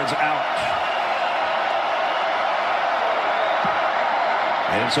 34 yards out.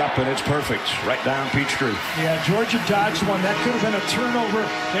 And it's up, and it's perfect. Right down Peachtree. Yeah, Georgia dodged one. That could have been a turnover.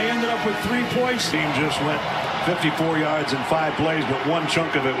 They ended up with 3 points. Team just went 54 yards in 5 plays, but one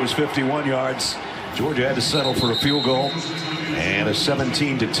chunk of it was 51 yards. Georgia had to settle for a field goal and a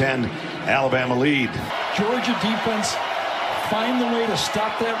 17-10 Alabama lead. Georgia defense find the way to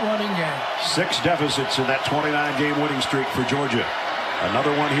stop that running game. 6 deficits in that 29-game winning streak for Georgia.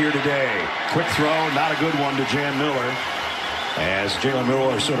 Another one here today. Quick throw, not a good one to Jan Miller, as Jalen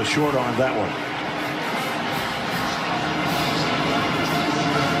Milroe sort of short-armed that one.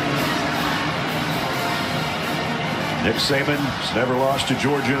 Nick Saban's never lost to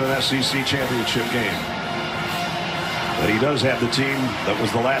Georgia in an SEC championship game. But he does have the team that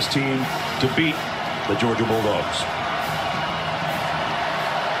was the last team to beat the Georgia Bulldogs.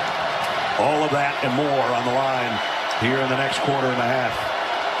 All of that and more on the line here in the next quarter and a half.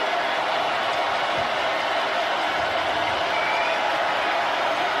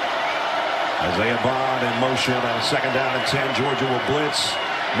 Isaiah Bond in motion on 2nd down and 10. Georgia will blitz.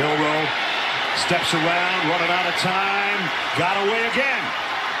 Milroe steps around, running out of time. Got away again.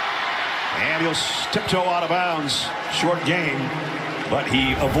 And he'll tiptoe out of bounds. Short gain, but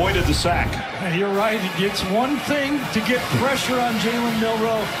he avoided the sack. You're right. It's one thing to get pressure on Jalen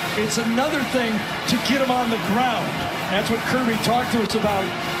Milroe. It's another thing to get him on the ground. That's what Kirby talked to us about.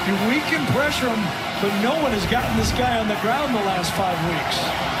 We can pressure him, but no one has gotten this guy on the ground the last 5 weeks.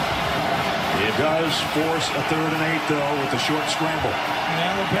 It does force a 3rd and 8, though, with the short scramble. And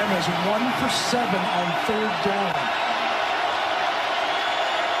Alabama is 1 for 7 on 3rd down.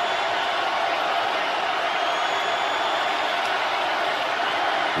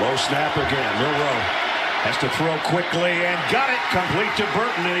 Low snap again. Milroe has to throw quickly and got it complete to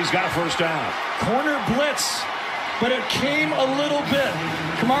Burton, and he's got a 1st down. Corner blitz, but it came a little bit.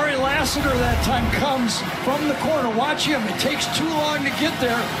 Kamari Lassiter that time comes from the corner. Watch him. It takes too long to get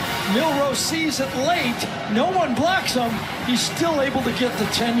there. Milroe sees it late. No one blocks him. He's still able to get the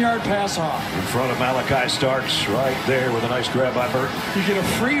 10-yard pass off. In front of Malachi Starks right there with a nice grab by Burton. You get a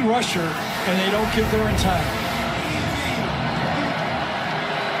free rusher, and they don't get there in time.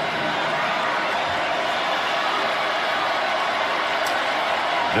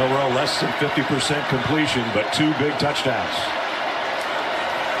 Milroe less than 50% completion, but 2 big touchdowns.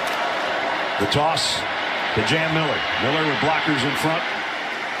 The toss to Jan Miller. Miller with blockers in front.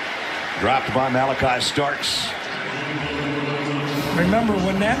 Dropped by Malachi Starks. Remember,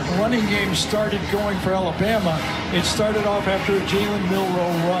 when that running game started going for Alabama, it started off after a Jalen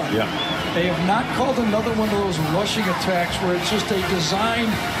Milroe run. Yeah. They have not called another one of those rushing attacks where it's just a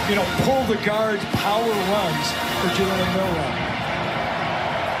designed, pull the guard, power runs for Jalen Milroe.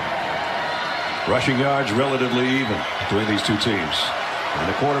 Rushing yards relatively even between these two teams. And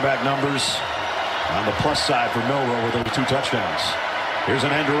the quarterback numbers on the plus side for Milroe with those 2 touchdowns. Here's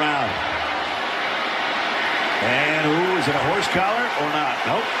an end around. And is it a horse collar or not?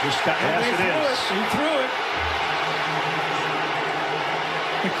 Nope. Yes, it is. He threw it.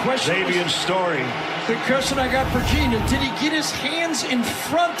 The question Xavier Story. The question I got for Gina, did he get his hands in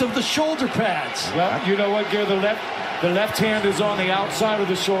front of the shoulder pads? Well, you know what, Gary? The left hand is on the outside of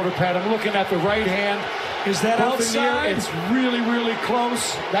the shoulder pad. I'm looking at the right hand. Is that outside? It's really, really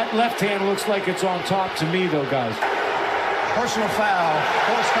close. That left hand looks like it's on top to me, though, guys. Personal foul.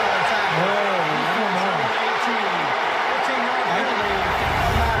 Horse collar foul.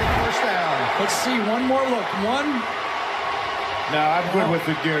 Let's see, one more look. One. No, I'm good with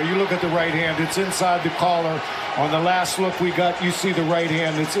it, Gary. You look at the right hand. It's inside the collar. On the last look we got, you see the right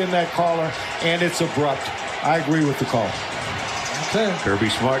hand. It's in that collar, and it's abrupt. I agree with the call. Okay. Kirby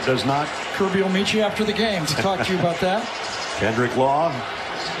Smart does not. Kirby will meet you after the game to talk to you about that. Kendrick Law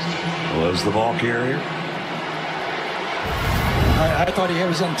was the ball carrier. I thought he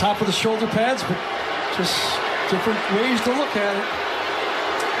was on top of the shoulder pads, but just different ways to look at it.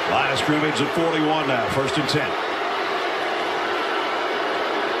 Line of scrimmage at 41 now, 1st and 10.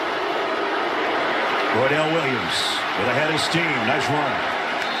 Roydell Williams with a head of steam. Nice run.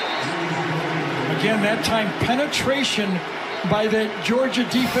 Again, that time penetration by the Georgia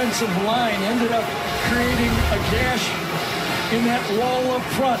defensive line ended up creating a gash in that wall up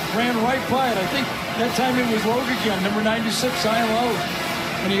front. Ran right by it. I think that time it was Logue again, number 96, Zion Logue.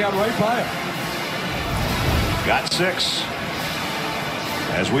 And he got right by it. Got 6.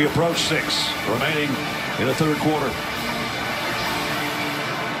 As we approach 6, remaining in the 3rd quarter.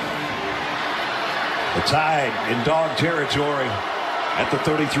 The Tide in dog territory at the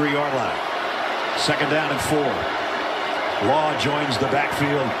 33-yard line. 2nd down and 4. Law joins the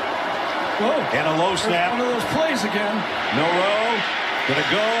backfield. Whoa. And a low snap. One of those plays again. Milroe going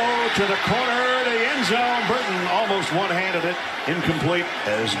to go to the corner, the end zone. Burton almost one-handed it. Incomplete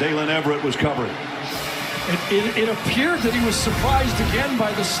as Dalen Everett was covering. It appeared that he was surprised again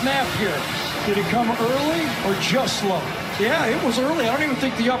by the snap here. Did it come early or just low? Yeah, it was early. I don't even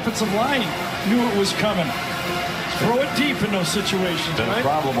think the offensive line knew it was coming. Throw it deep in those situations. Been a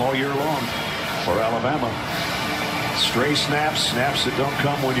problem all year long for Alabama. Stray snaps, snaps that don't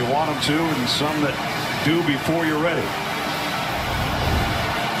come when you want them to, and some that do before you're ready.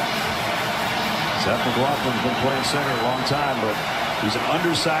 Seth McLaughlin's been playing center a long time, but he's an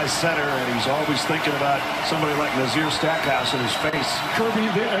undersized center, and he's always thinking about somebody like Nazir Stackhouse in his face. Kirby,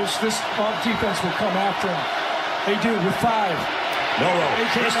 this defense will come after him. They do with 5. Milroe,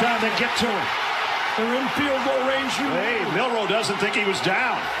 this time they get to him. They're in field goal range. Hey, Milroe doesn't think he was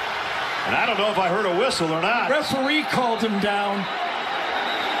down. And I don't know if I heard a whistle or not. The referee called him down.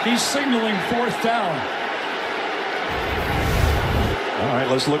 He's signaling 4th down. All right,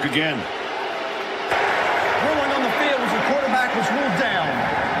 let's look again. Rolling on the field as the quarterback was ruled down.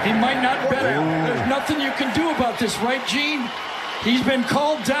 He might not bet. There's nothing you can do about this, right, Gene? He's been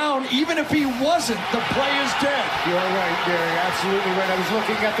called down. Even if he wasn't, the play is dead. You're right, Gary. Absolutely right. I was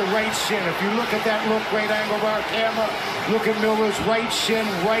looking at the right shin. If you look at that look, great angle of our camera, look at Milroe's right shin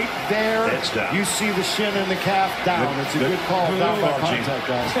right there. It's down. You see the shin and the calf down. It's a good call. Down by contact,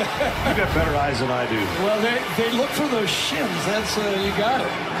 guys. You got better eyes than I do. Well, they look for those shins. That's you got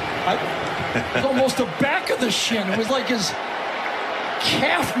it. It's almost the back of the shin. It was like his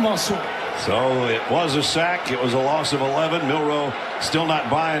calf muscle. So it was a sack. It was a loss of 11. Milroe still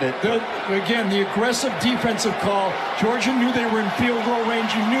not buying it. Again, the aggressive defensive call. Georgia knew they were in field goal range.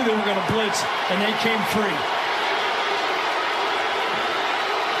 You knew they were going to blitz, and they came free.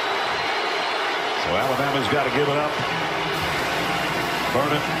 So Alabama's got to give it up.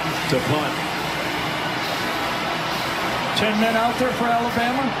 Burton to punt. 10 men out there for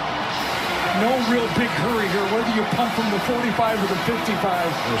Alabama. No real big hurry here. Whether you punt from the 45 or the 55,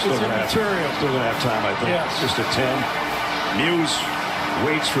 it's immaterial. Still going to have time, I think. Yes. Just a 10. Muse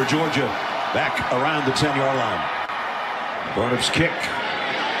waits for Georgia back around the 10-yard line. Burnham's kick.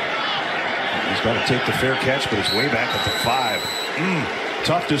 He's got to take the fair catch, but it's way back at the 5.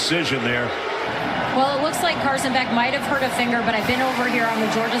 Tough decision there. Well, it looks like Carson Beck might have hurt a finger, but I've been over here on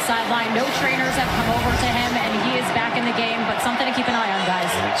the Georgia sideline. No trainers have come over to him, and he is back in the game, but something to keep an eye on, guys.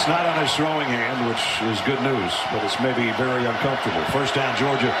 And it's not on his throwing hand, which is good news, but it's maybe very uncomfortable. 1st down,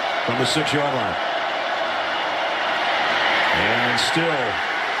 Georgia from the 6-yard line. And still,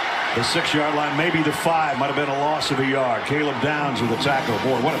 the 6-yard line, maybe the 5, might have been a loss of a yard. Caleb Downs with a tackle.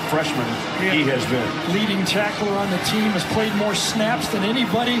 Boy, what a freshman he has been. Leading tackler on the team, has played more snaps than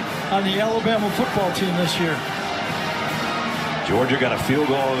anybody on the Alabama football team this year. Georgia got a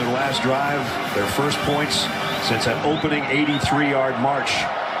field goal on their last drive, their first points since that opening 83-yard march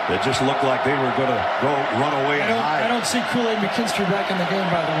that just looked like they were going to go run away and hide. I don't see Kool-Aid McKinstry back in the game,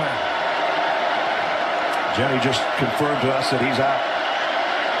 by the way. Jenny just confirmed to us that he's out.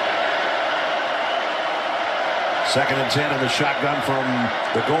 2nd and 10 in the shotgun from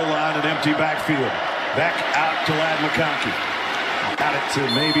the goal line and empty backfield. Beck out to Ladd McConkey. Got it to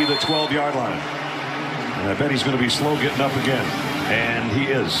maybe the 12-yard line. And I bet he's going to be slow getting up again. And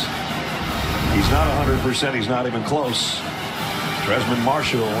he is. He's not 100%. He's not even close. Tresman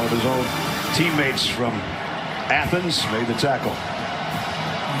Marshall, one of his own teammates from Athens, made the tackle.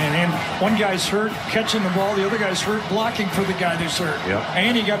 And one guy's hurt catching the ball, the other guy's hurt blocking for the guy that's hurt. Yep.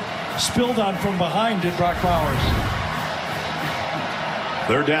 And he got spilled on from behind, did Brock Bowers.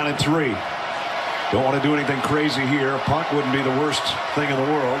 3rd down and 3. Don't want to do anything crazy here. A punt wouldn't be the worst thing in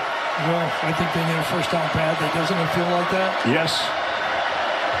the world. Well, I think they need a first down pad. Doesn't it feel like that? Yes.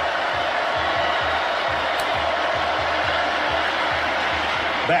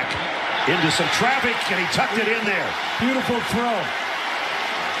 Beck into some traffic, and he tucked it in there. Beautiful throw.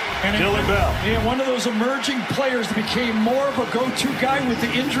 And Dylan Bell. Yeah, one of those emerging players that became more of a go-to guy with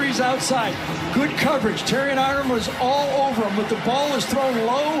the injuries outside. Good coverage. Terrion Arnold was all over him, but the ball is thrown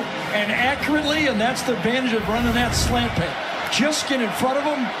low and accurately, and that's the advantage of running that slant pay. Just get in front of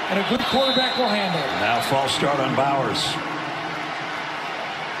him, and a good quarterback will handle it. Now false start on Bowers.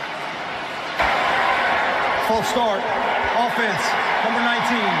 False start. Offense, number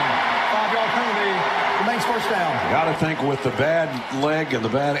 19. 5-yard penalty. Remains first down. Got to think with the bad leg and the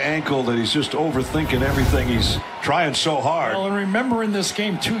bad ankle that he's just overthinking everything. He's trying so hard. Well, and remember in this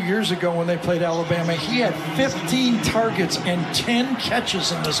game 2 years ago when they played Alabama, he had 15 targets and 10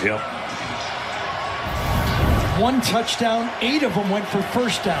 catches in this game. Yep. 1 touchdown, 8 of them went for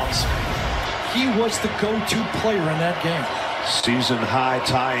first downs. He was the go-to player in that game. Season high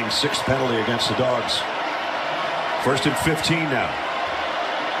tying 6th penalty against the Dogs. 1st and 15 now.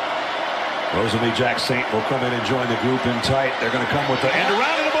 Rosalie Jack Saint will come in and join the group in tight. They're going to come with the end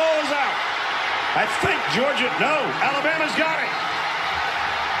around, and the ball is out. I think Georgia, no, Alabama's got it.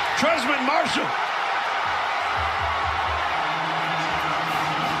 Tresman Marshall.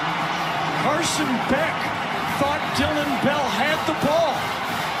 Carson Beck thought Dylan Bell had the ball.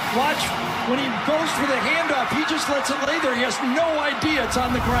 Watch, when he goes for the handoff, he just lets it lay there. He has no idea it's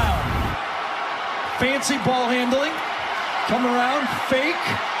on the ground. Fancy ball handling. Come around, fake.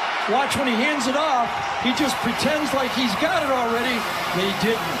 Watch when he hands it off, he just pretends like he's got it already. They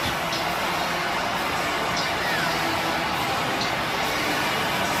didn't.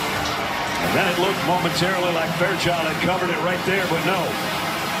 And then it looked momentarily like Fairchild had covered it right there, but no.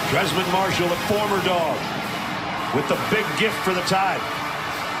 Tresman Marshall, the former Dog, with the big gift for the Tide.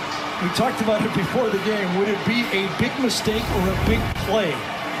 We talked about it before the game. Would it be a big mistake or a big play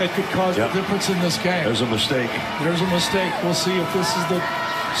that could cause the difference in this game? There's a mistake. There's a mistake. We'll see if this is the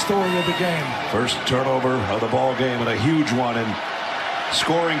story of the game. First turnover of the ball game, and a huge one in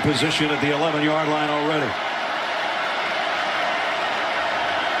scoring position at the 11-yard line already.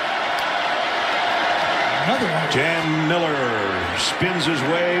 Another one. Jam Miller spins his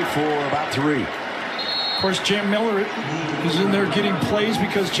way for about 3. Of course, Jam Miller is in there getting plays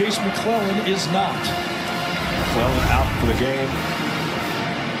because Jace McClellan is not. McClellan out for the game.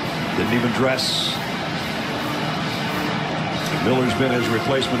 Didn't even dress. Miller's been his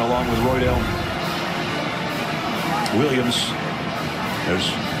replacement along with Roydell Williams.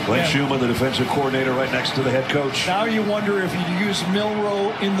 There's Glenn Schumann, the defensive coordinator, right next to the head coach. Now you wonder if you use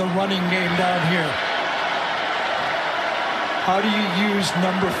Milroe in the running game down here. How do you use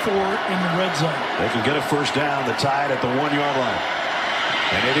number 4 in the red zone? They can get a first down, the Tide at the 1-yard line.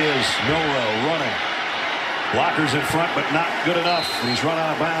 And it is Milroe running. Blockers in front, but not good enough. And he's run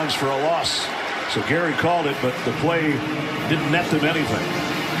out of bounds for a loss. So Gary called it, but the play didn't net them anything.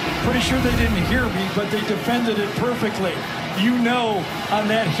 Pretty sure they didn't hear me, but they defended it perfectly. You know, on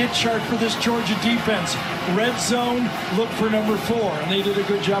that hit chart for this Georgia defense, red zone, look for number 4, and they did a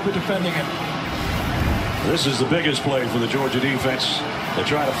good job of defending it. This is the biggest play for the Georgia defense. They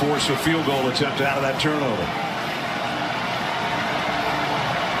try to force a field goal attempt out of that turnover.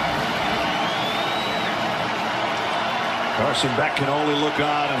 Carson Beck can only look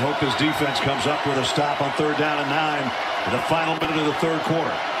on and hope his defense comes up with a stop on 3rd down and 9 in the final minute of the 3rd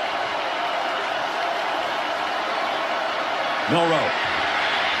quarter. Milroe.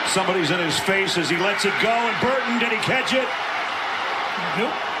 Somebody's in his face as he lets it go, and Burton, did he catch it?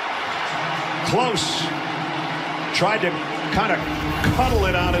 Nope. Close. Tried to kind of cuddle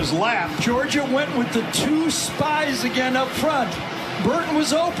it on his lap. Georgia went with the 2 spies again up front. Burton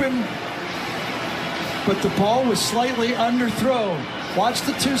was open, but the ball was slightly underthrown. Watch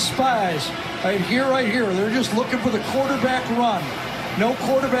the 2 spies. Right here, right here. They're just looking for the quarterback run. No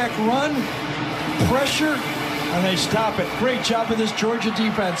quarterback run, pressure, and they stop it. Great job of this Georgia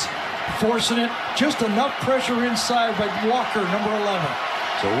defense. Forcing it. Just enough pressure inside by Walker, number 11.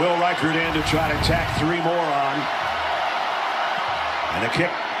 So Will Reichard in to try to tack 3 more on. And a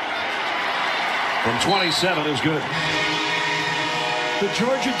kick from 27 is good. The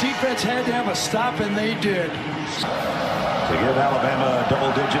Georgia defense had to have a stop, and they did. To give Alabama a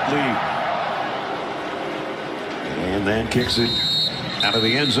double-digit lead. And then kicks it out of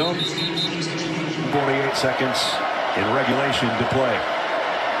the end zone. 48 seconds in regulation to play.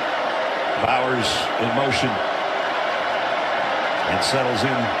 Bowers in motion and settles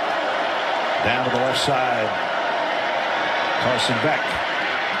in down to the left side. Carson Beck.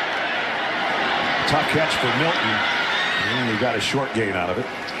 Tough catch for Milton. And he got a short gain out of it.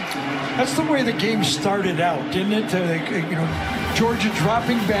 That's the way the game started out, didn't it? Georgia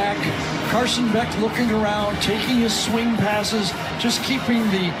dropping back, Carson Beck looking around, taking his swing passes, just keeping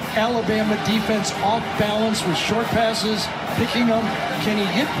the Alabama defense off balance with short passes, picking them. Can he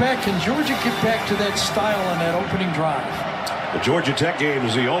get back? Can Georgia get back to that style on that opening drive? The Georgia Tech game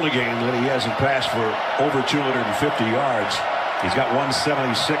is the only game that he hasn't passed for over 250 yards. He's got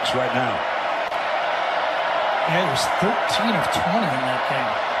 176 right now. Yeah, he was 13 of 20 in that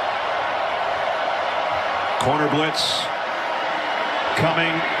game. Corner blitz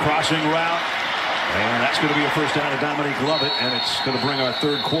coming, crossing route, and that's going to be a first down to Dominique Lovett, and it's going to bring our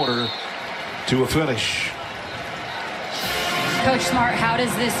third quarter to a finish. Coach Smart, how does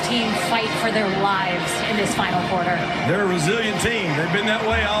this team fight for their lives in this final quarter? They're a resilient team. They've been that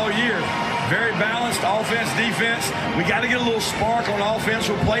way all year. Very balanced offense, defense. We got to get a little spark on offense.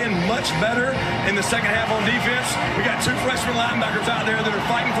 We're playing much better in the second half on defense. We got 2 freshman linebackers out there that are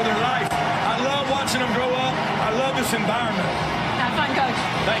fighting for their life. I love watching them grow up. I love this environment. Have fun, Coach.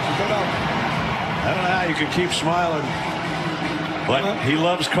 Thank you. Go dog. I don't know how you can keep smiling, but he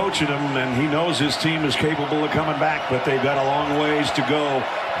loves coaching them, and he knows his team is capable of coming back, but they've got a long ways to go.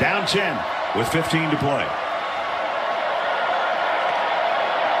 Down 10 with 15 to play.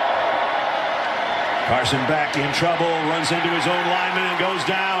 Carson back in trouble, runs into his own lineman and goes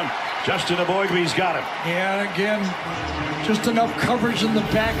down. Justin Aboigbe's got him. Yeah, again, just enough coverage in the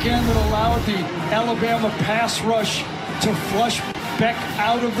back end that allowed the Alabama pass rush to flush Beck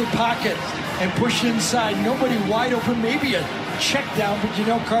out of the pocket and push inside. Nobody wide open, maybe a check down, but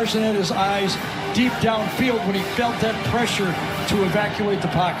Carson had his eyes deep downfield when he felt that pressure to evacuate the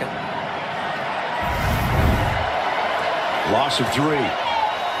pocket. Loss of 3.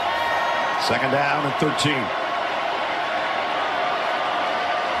 Second down and 13.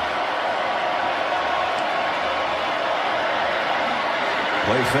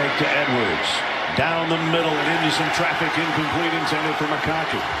 Play fake to Edwards. Down the middle and into some traffic. Incomplete, intended for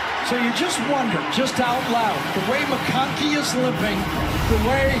McConkey. So you just wonder, just out loud, the way McConkey is limping, the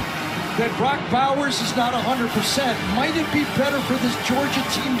way that Brock Bowers is not 100%, might it be better for this Georgia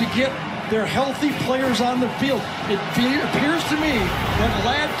team to get their healthy players on the field? It appears to me that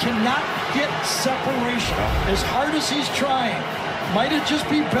Ladd cannot get separation as hard as he's trying. Might it just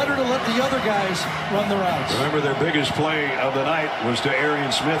be better to let the other guys run the routes? Remember, their biggest play of the night was to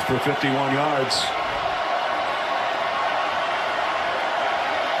Arian Smith for 51 yards.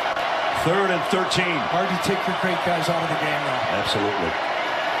 3rd and 13. Hard to take your great guys out of the game now. Absolutely.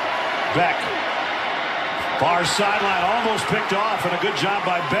 Beck. Far sideline, almost picked off, and a good job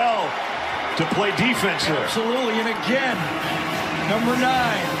by Bell to play defense there. Absolutely, and again, number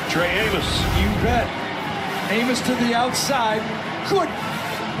 9. Trey Amos. You bet. Amos to the outside. Good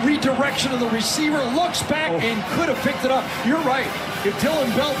redirection of the receiver. Looks back and could have picked it up. You're right. If Dylan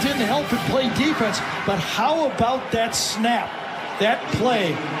Bell didn't help it play defense, but how about that snap? That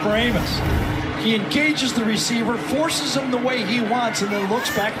play for Amos. He engages the receiver, forces him the way he wants, and then looks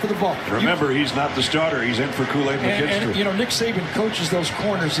back for the ball. Remember, he's not the starter. He's in for Kool-Aid McKinstry. And Nick Saban coaches those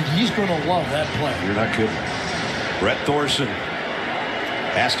corners, and he's going to love that play. You're not kidding. Brett Thorson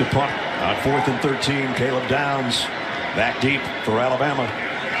has to punt on 4th and 13. Caleb Downs back deep for Alabama.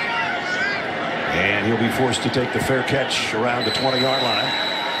 And he'll be forced to take the fair catch around the 20-yard line.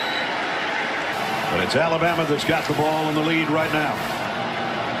 But it's Alabama that's got the ball in the lead right now.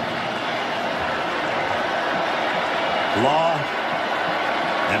 Law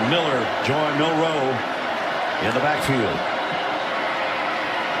and Miller join Milroe in the backfield.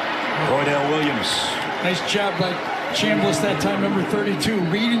 Roydell Williams. Nice job by Chambliss that time, number 32,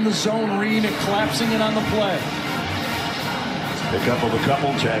 reading the zone read and collapsing it on the play. Pick up of a couple.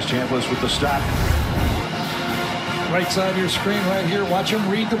 Chaz Chambliss with the stop. Right side of your screen right here. Watch him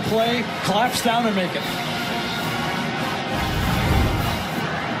read the play, collapse down and make it.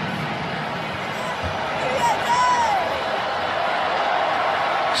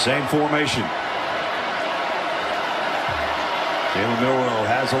 Same formation. Jalen Milroe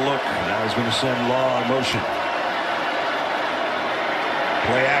has a look. Now he's going to send Law in motion.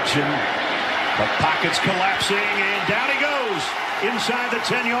 Play action. The pocket's collapsing, and down he goes inside the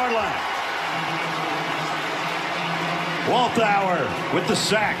 10-yard line. Walthour with the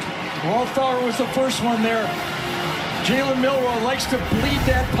sack. Walthour was the first one there. Jalen Milroe likes to bleed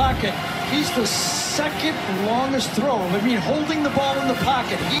that pocket. He's the second longest throw. I mean, holding the ball in the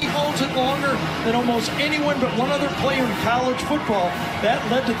pocket. He holds it longer than almost anyone but one other player in college football. That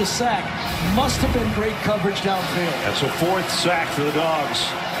led to the sack. Must have been great coverage downfield. That's a 4th sack for the Dogs,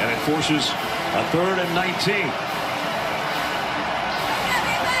 and it forces a 3rd and 19.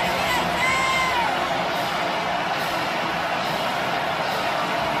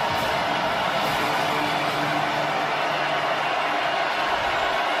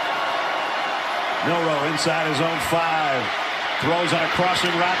 Milroe inside his own 5. Throws on a crossing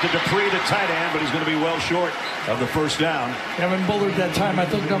route to Dupree, the tight end, but he's going to be well short of the first down. Kevin Bullard that time, I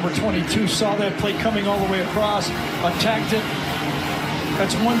think number 22, saw that play coming all the way across, attacked it.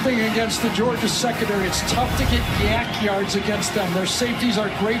 That's one thing against the Georgia secondary. It's tough to get yak yards against them. Their safeties are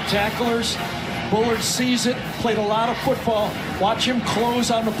great tacklers. Bullard sees it, played a lot of football. Watch him close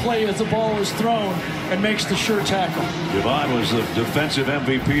on the play as the ball is thrown and makes the sure tackle. Devon was the defensive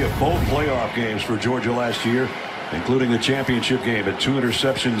MVP of both playoff games for Georgia last year, including the championship game, at 2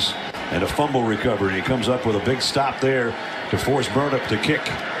 interceptions and a fumble recovery. He comes up with a big stop there to force Burton to kick.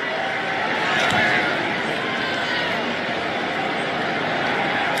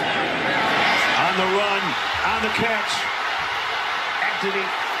 On the run, on the catch, Anthony.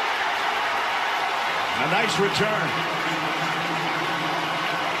 A nice return.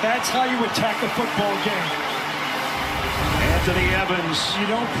 That's how you attack a football game. Anthony Evans. You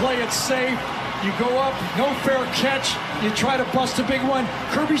don't play it safe. You go up, no fair catch. You try to bust a big one.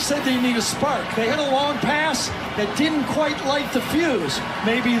 Kirby said they need a spark. They had a long pass that didn't quite light the fuse.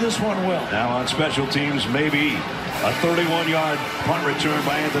 Maybe this one will. Now on special teams, maybe a 31-yard punt return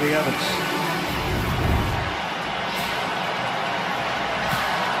by Anthony Evans.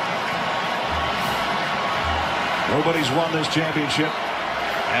 Nobody's won this championship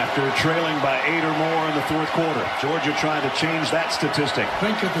after trailing by 8 or more in the 4th quarter. Georgia trying to change that statistic.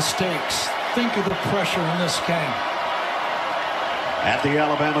 Think of the stakes. Think of the pressure in this game. At the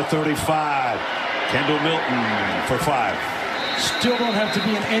Alabama 35, Kendall Milton for 5. Still don't have to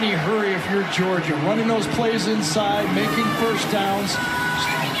be in any hurry if you're Georgia. Running those plays inside, making first downs.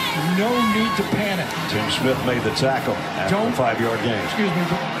 No need to panic. Tim Smith made the tackle after a 5-yard gain. Excuse me.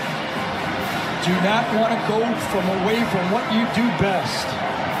 Do not want to go away from what you do best.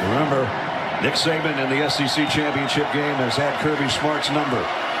 Remember, Nick Saban in the SEC championship game has had Kirby Smart's number,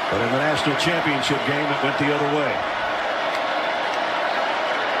 but in the national championship game, it went the other way.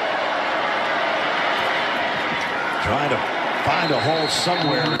 Trying to find a hole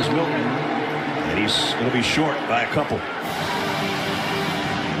somewhere is Milton, and he's going to be short by a couple.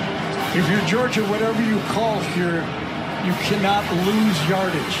 If you're Georgia, whatever you call here, you cannot lose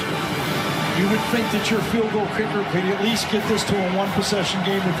yardage. You would think that your field goal kicker could at least get this to a 1-possession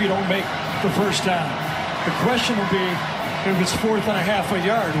game if you don't make the first down. The question will be, if it's 4th and a half a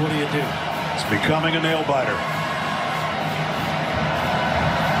yard, what do you do? It's becoming a nail biter.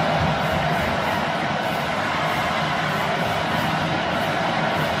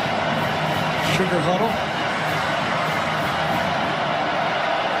 Sugar huddle.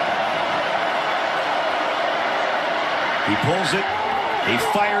 He pulls it. He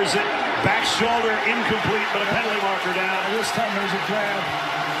fires it. Back shoulder incomplete, but a penalty marker down. This time there's a grab.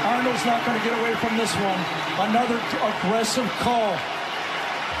 Arnold's not going to get away from this one. Another aggressive call.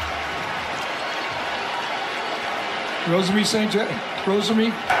 Rosemy St. Rosemy.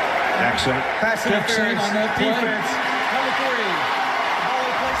 Accent. Pass interference on that play. Defense. Number 3. Ball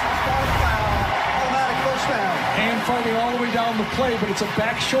replacement spot foul. Automatic first down. Hand fighting all the way down the play, but it's a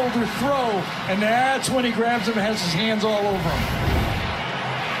back shoulder throw, and that's when he grabs him and has his hands all over him.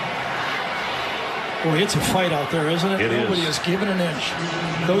 Boy, it's a fight out there, isn't it? Nobody is giving an inch.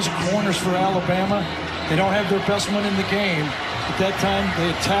 Those corners for Alabama, they don't have their best one in the game. At that time, they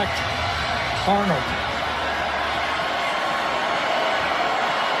attacked Arnold.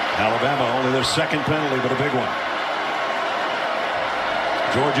 Alabama only their 2nd penalty, but a big one.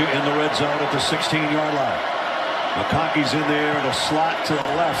 Georgia in the red zone at the 16-yard line. McConkey's in there in a slot to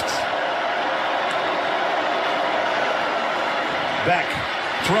the left. Beck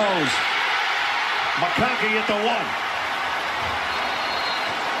throws. McConkey at the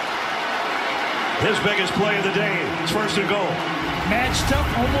 1. His biggest play of the day. It's 1st and goal. Matched up,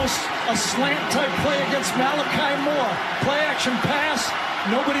 almost a slant type play against Malachi Moore. Play action pass,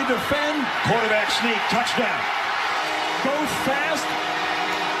 nobody defend. Quarterback sneak, touchdown. Go fast,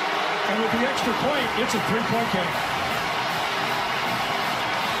 and with the extra point, it's a 3-point game.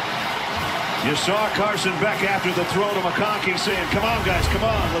 You saw Carson Beck after the throw to McConkey saying, come on guys, come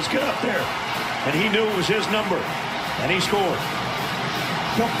on, let's get up there. And he knew it was his number, and he scored.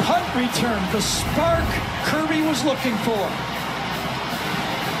 The punt return, the spark Kirby was looking for.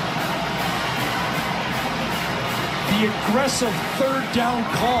 The aggressive third down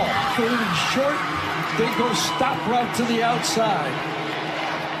call. Third and short. They go stop route to the outside.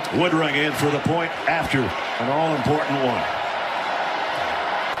 Woodring in for the point after an all-important one.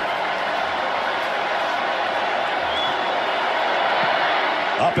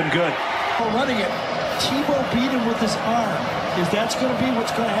 Up and good. Running it. Tebow beat him with his arm. Is that's going to be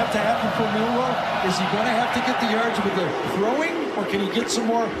what's going to have to happen for Milroe? Is he going to have to get the yards with the throwing, or can he get some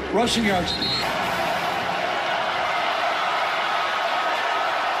more rushing yards?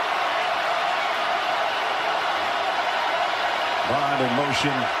 Bond in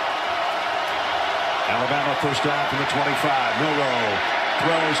motion. Alabama first down from the 25. Milroe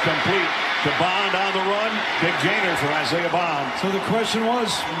throws complete to Bond on the run. Big gainer for Isaiah Bond. So the question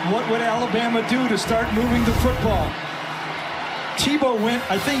was, what would Alabama do to start moving the football? Tebow went,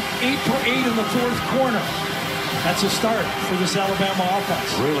 I think, 8 for 8 in the fourth quarter. That's a start for this Alabama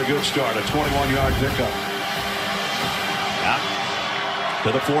offense. Really good start, a 21-yard pickup. Out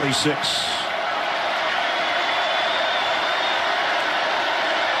to the 46.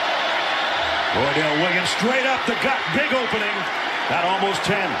 Roydell Williams straight up the gut. Big opening. Got almost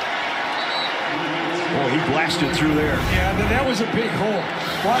 10. Boy, he blasted through there. Yeah, that was a big hole.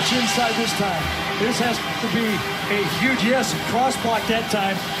 Watch inside this time. This has to be a huge, yes, cross block that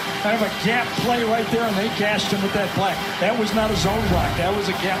time. Kind of a gap play right there, and they gashed him with that play. That was not a zone block. That was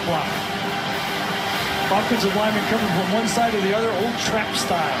a gap block. Offensive lineman coming from one side to the other, old trap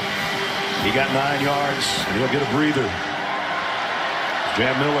style. He got 9 yards, and he'll get a breather.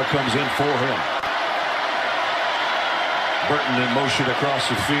 Jam Miller comes in for him. Burton in motion across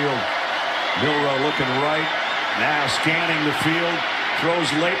the field. Milroe looking right. Now scanning the field. Throws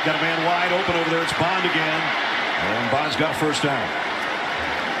late. Got a man wide open over there. It's Bond again. And Bond's got a first down.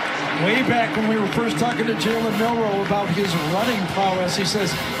 Way back when we were first talking to Jalen Milroe about his running prowess, he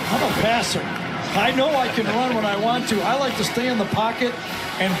says, I'm a passer. I know I can run when I want to. I like to stay in the pocket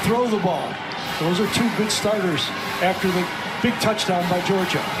and throw the ball. Those are two good starters after the big touchdown by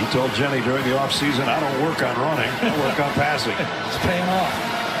Georgia. He told Jenny during the offseason, I don't work on running. I work on passing. It's paying off.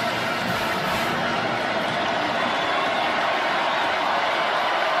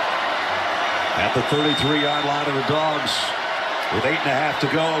 At the 33-yard line of the Dogs with 8.5 to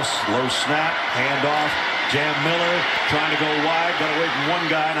go. Slow snap, handoff. Jam Miller trying to go wide. Got away from one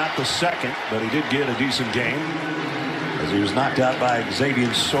guy, not the second, but he did get a decent game as he was knocked out by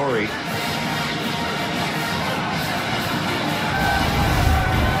Xavier Sorey.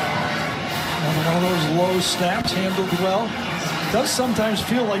 One of those low snaps handled well. It does sometimes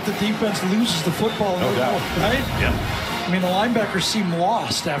feel like the defense loses the football. No doubt. Right? Yep. I mean, the linebackers seem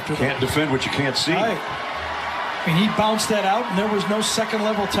lost after that. Can't defend what you can't see. Right. I mean, he bounced that out, and there was no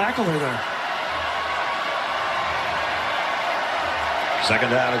second-level tackler there.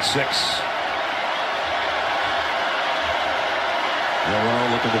 Second down at 6. Milroe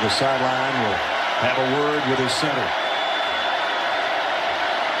looking to the sideline. Will have a word with his center.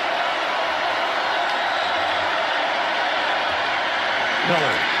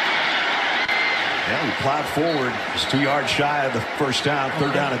 Miller. Yeah, he plowed forward. He's 2 yards shy of the first down.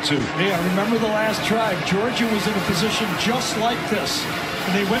 Third down at 2. Yeah, remember the last drive. Georgia was in a position just like this.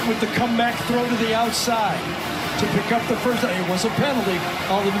 And they went with the comeback throw to the outside to pick up the first down. It was a penalty,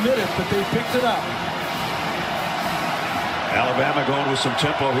 I'll admit it, but they picked it up. Alabama going with some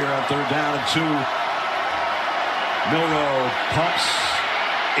tempo here on third down and 2. Milroe pumps.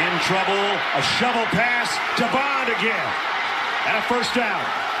 In trouble. A shovel pass to Bond again. And a first down.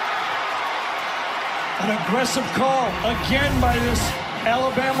 An aggressive call again by this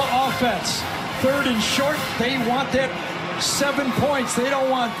Alabama offense. Third and short. They want that 7 points. They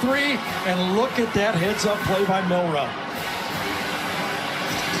don't want 3. And look at that heads-up play by Milroe.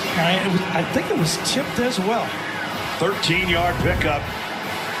 I think it was tipped as well. 13-yard pickup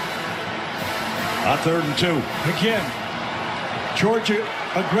on third and 2. Again, Georgia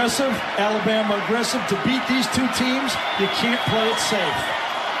aggressive, Alabama aggressive. To beat these two teams, you can't play it safe.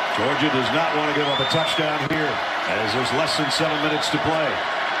 Georgia does not want to give up a touchdown here as there's less than 7 minutes to play.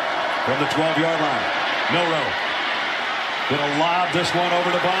 From the 12-yard line, Milroe gonna lob this one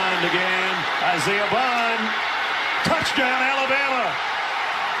over to Bond again. Isaiah Bond, touchdown Alabama.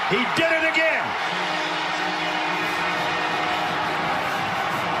 He did it again.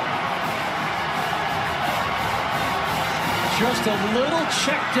 Just a little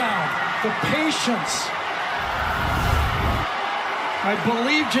check down. The patience. I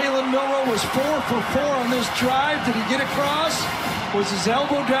believe Jalen Milroe was 4 for 4 on this drive. Did he get across? Was his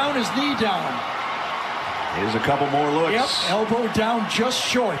elbow down, his knee down? Here's a couple more looks. Yep, elbow down just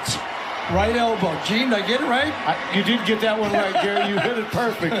short. Right elbow. Gene, did I get it right? You did get that one right, Gary. You hit it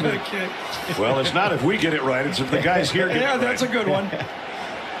perfectly. Okay. Well, it's not if we get it right. It's if the guys here get it right. Yeah, that's a good one.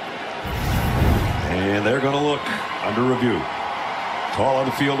 And they're going to look under review. Call on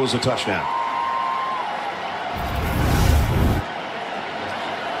the field was a touchdown.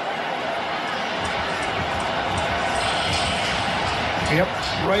 Yep,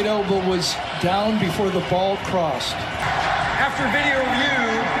 right elbow was down before the ball crossed. After video review,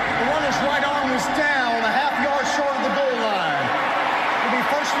 the runner's right arm was down a half-yard short of the goal line. It'll be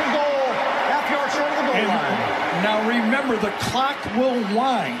first and goal, half-yard short of the goal line. Now remember, the clock will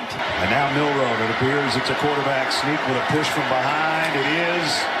wind. And now Milroe, it appears it's a quarterback sneak with a push from behind. It is.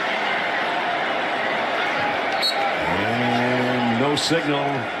 And no signal.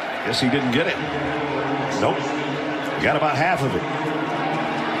 Guess he didn't get it. Nope. Got about half of it.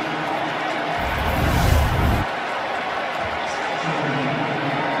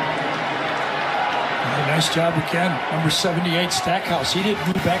 Nice job again. Number 78, Stackhouse. He didn't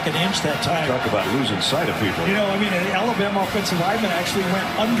move back an inch that time. Talk about losing sight of people. You know, I mean, an Alabama offensive lineman actually went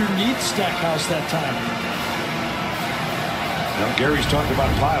underneath Stackhouse that time. Now, Gary's talked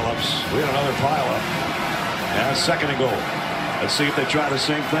about pileups. We had another pileup. And second and goal. Let's see if they try the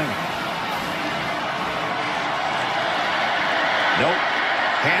same thing. Nope.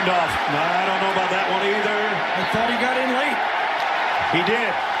 Handoff. No, I don't know about that one either. I thought he got in late. He did.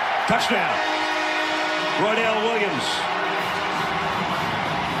 Touchdown. Roydell Williams.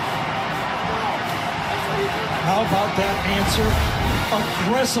 How about that answer?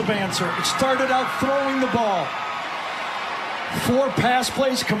 Aggressive answer. It started out throwing the ball. 4 pass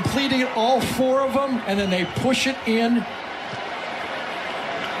plays, completing it, all 4 of them, and then they push it in.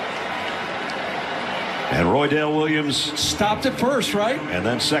 And Roydell Williams stopped it first, right? And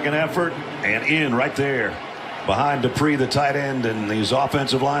then second effort and in right there behind Dupree, the tight end, and these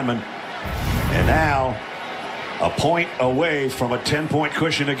offensive linemen. And now a point away from a 10-point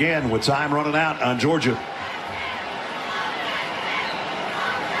cushion again with time running out on Georgia.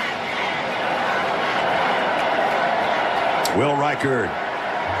 Will Reichard,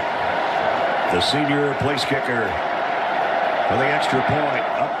 the senior place kicker, for the extra point.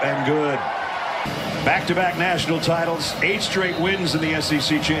 Up and good. Back-to-back national titles, 8 straight wins in the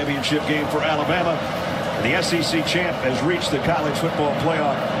SEC championship game for Alabama. And the SEC champ has reached the college football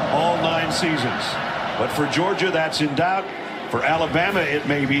playoff all 9 seasons. But for Georgia, that's in doubt. For Alabama, it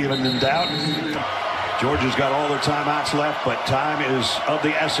may be even in doubt. Georgia's got all their timeouts left, but time is of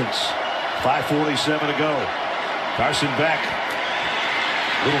the essence. 5:47 to go. Carson Beck,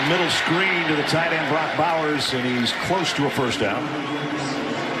 little middle screen to the tight end Brock Bowers, and he's close to a first down.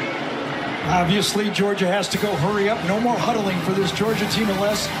 Obviously, Georgia has to go hurry up. No more huddling for this Georgia team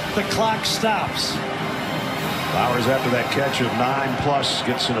unless the clock stops. Bowers, after that catch of 9+,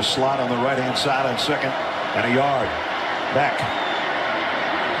 gets in a slot on the right-hand side on second and a yard. Beck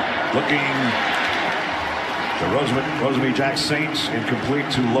looking. The Rosamie Jack Saints incomplete,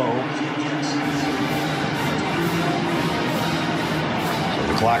 too low. So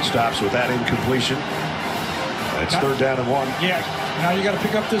the clock stops with that incompletion. It's third down and 1. Yeah, now you got to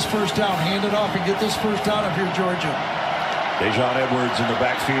pick up this first down, hand it off, and get this first down up here, Georgia. Dejon Edwards in the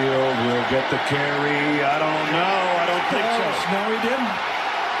backfield will get the carry. I don't know. I don't think so. No, he didn't.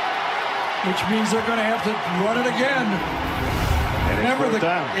 Which means they're going to have to run it again. And remember,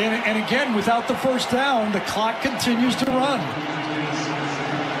 down. And again, without the first down, the clock continues to run.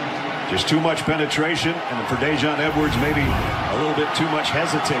 Just too much penetration, and for Dejon Edwards, maybe a little bit too much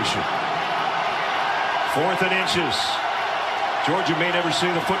hesitation. 4th and inches. Georgia may never see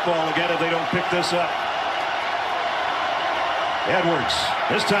the football again if they don't pick this up. Edwards,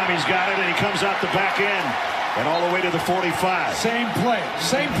 this time he's got it, and he comes out the back end and all the way to the 45. Same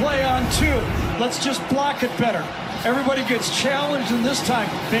play on 2. Let's just block it better. Everybody gets challenged, and this time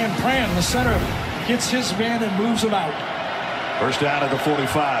Van Pran, the center, gets his man and moves him out. First down at the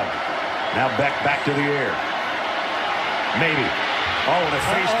 45. Now Beck back to the air. Maybe. Oh, and a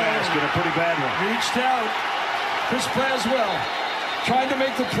face mask and a pretty bad one. Reached out. Chris Braswell trying to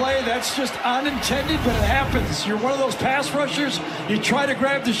make the play. That's just unintended, but it happens. You're one of those pass rushers. You try to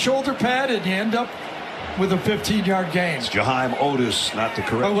grab the shoulder pad, and you end up with a 15-yard gain. It's Jaheim Otis, not the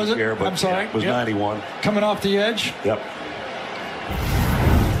correct here, but I'm sorry. It was 91. Coming off the edge. Yep.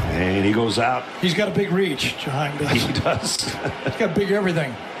 And he goes out. He's got a big reach, Jaheim does. He does. He's got big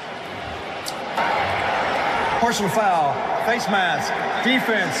everything. Personal foul, face mask,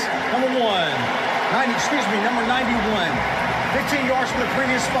 defense, number 1. Number 91. 15 yards from the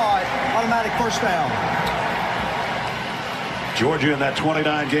previous spot, automatic first down. Georgia in that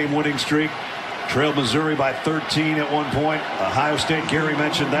 29-game winning streak Trailed Missouri by 13 at one point. Ohio State, Gary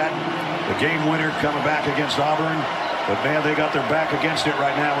mentioned that. The game winner coming back against Auburn. But, man, they got their back against it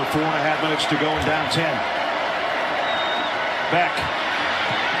right now with 4.5 minutes to go and down 10. Beck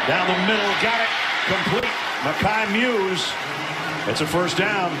down the middle, got it, complete. Makai Muse, it's a first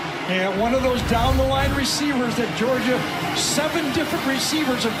down. Yeah, one of those down-the-line receivers that Georgia, 7 different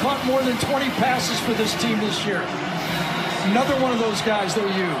receivers have caught more than 20 passes for this team this year. Another one of those guys they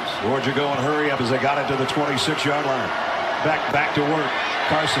use. Georgia going hurry up as they got it to the 26-yard line. Beck back to work.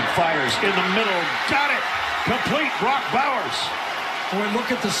 Carson fires in the middle, got it, complete. Brock Bowers. Boy, look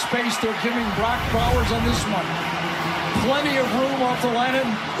at the space they're giving Brock Bowers on this one. Plenty of room off the line.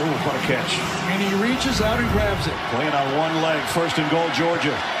 Ooh, what a catch. And he reaches out and grabs it. Playing on one leg. First and goal,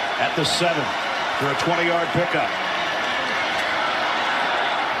 Georgia at the 7 for a 20-yard pickup.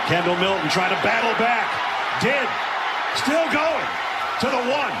 Kendall Milton trying to battle back. Did. Still going to the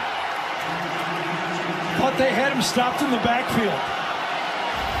 1. Thought they had him stopped in the backfield.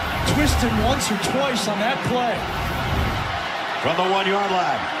 Twisted once or twice on that play. From the 1-yard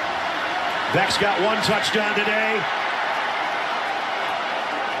line. Beck's got 1 touchdown today.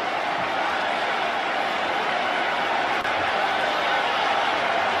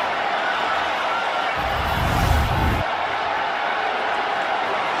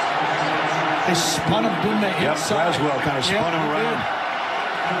 They spun him, didn't they? Yep, Braswell kind of spun him around.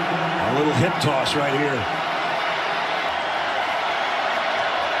 A little hip toss right here.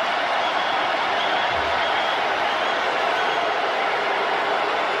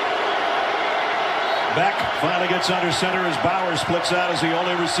 Beck finally gets under center as Bowers splits out as the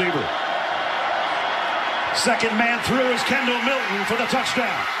only receiver. Second man through is Kendall Milton for the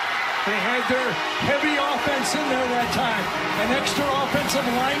touchdown. They had their heavy offense in there that time. An extra offensive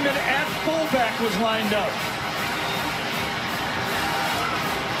lineman at fullback was lined up.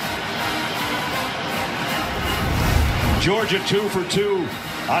 Georgia 2 for 2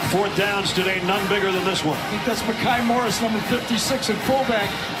 on 4th downs today. None bigger than this one. I think that's Makai Morris, number 56 at fullback.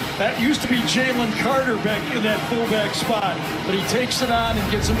 That used to be Jalen Carter back in that fullback spot. But he takes it on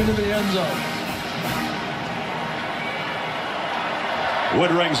and gets him into the end zone.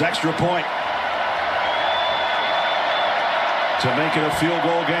 Woodring's extra point to make it a field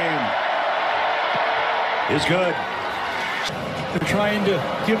goal game is good. They're trying to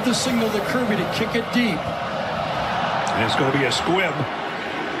give the signal to Kirby to kick it deep. And it's going to be a squib.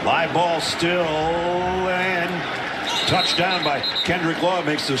 Live ball still, and touchdown by Kendrick Law.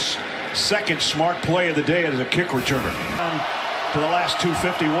 Makes this second smart play of the day as a kick returner. To the last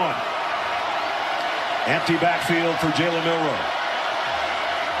 2:51. Empty backfield for Jalen Milroe.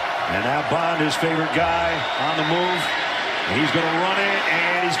 And now Bond, his favorite guy, on the move. And he's going to run it,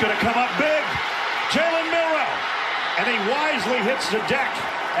 and he's going to come up big. Jalen Milroe. And he wisely hits the deck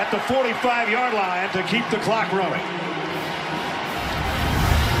at the 45-yard line to keep the clock running.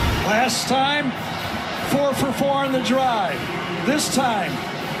 Last time, 4 for 4 on the drive. This time,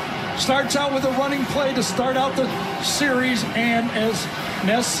 starts out with a running play to start out the series, and as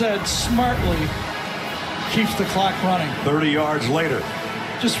Ness said, smartly keeps the clock running. 30 yards later.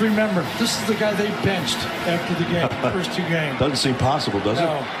 Just remember, this is the guy they benched after the game, first 2 games. Doesn't seem possible, does it?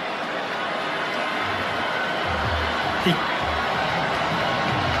 No.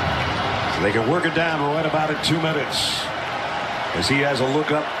 So they can work it down right about at 2 minutes as he has a look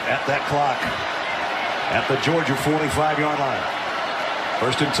up at that clock at the Georgia 45-yard line.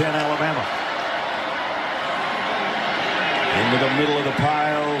 1st and 10, Alabama. Into the middle of the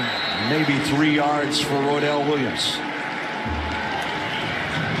pile, maybe 3 yards for Roydell Williams.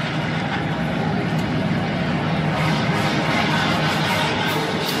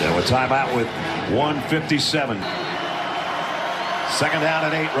 A timeout with 1:57. 2nd down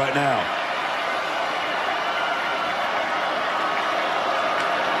and 8 right now.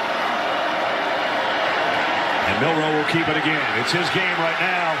 And Milroe will keep it again. It's his game right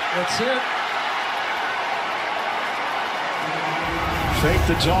now. That's it. Faked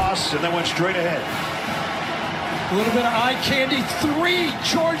the toss and then went straight ahead. A little bit of eye candy. 3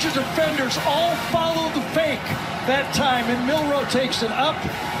 Georgia defenders all follow the fake that time, and Milroe takes it up.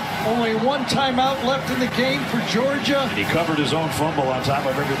 Only 1 timeout left in the game for Georgia. And he covered his own fumble on top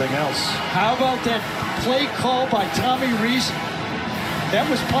of everything else. How about that play call by Tommy Reese? That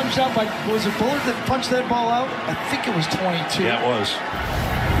was punched out by, was it Bullard that punched that ball out? I think it was 22. Yeah, it was.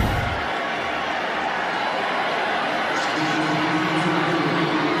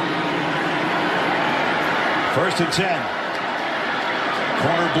 First and 10.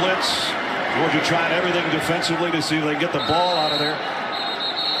 Corner blitz. Georgia trying everything defensively to see if they can get the ball out of there.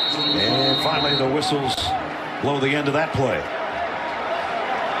 And finally the whistles blow the end of that play.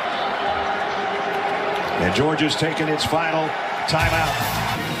 And Georgia's taking its final timeout.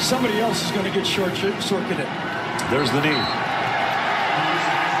 Somebody else is going to get short-circuited. There's the knee.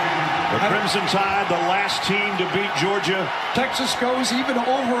 The Crimson Tide, the last team to beat Georgia. Texas goes even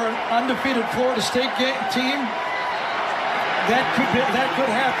over an undefeated Florida State team. That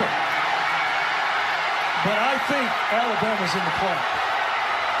could happen. But I think Alabama's in the play.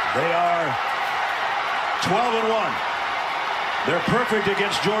 They are 12-1. They're perfect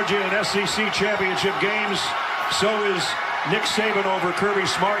against Georgia in SEC championship games. So is Nick Saban over Kirby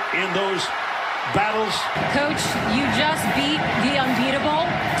Smart in those battles. Coach, you just beat the unbeatable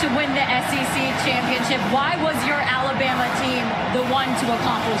to win the SEC championship. Why was your Alabama team the one to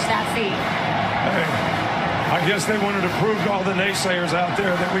accomplish that feat? Hey, I guess they wanted to prove to all the naysayers out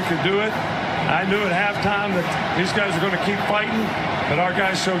there that we could do it. I knew at halftime that these guys are going to keep fighting, but our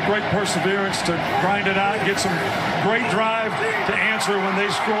guys showed great perseverance to grind it out, get some great drive to answer when they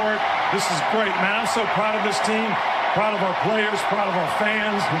scored. This is great, man. I'm so proud of this team. Proud of our players, proud of our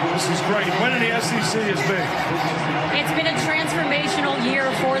fans. This is great. Winning the SEC is big. It's been a transformational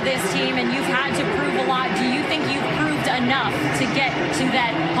year for this team, and you've had to prove a lot. Do you think you've proved enough to get to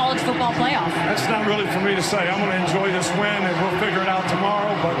that college football playoff? That's not really for me to say. I'm going to enjoy this win, and we'll figure it out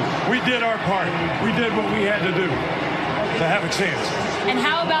tomorrow. But we did our part. We did what we had to do to have a chance. And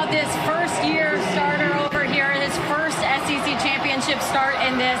how about this first-year starter over here, his first SEC championship start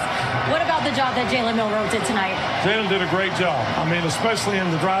in this? What about the job that Jalen Milroe did tonight? Jalen did a great job. I mean, especially in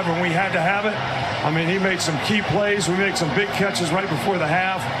the drive when we had to have it. I mean, he made some key plays. We made some big catches right before the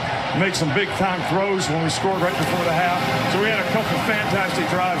half. Made some big-time throws when we scored right before the half. So we had a couple of fantastic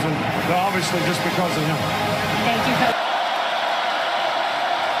drives, and obviously just because of him. Thank you, Coach.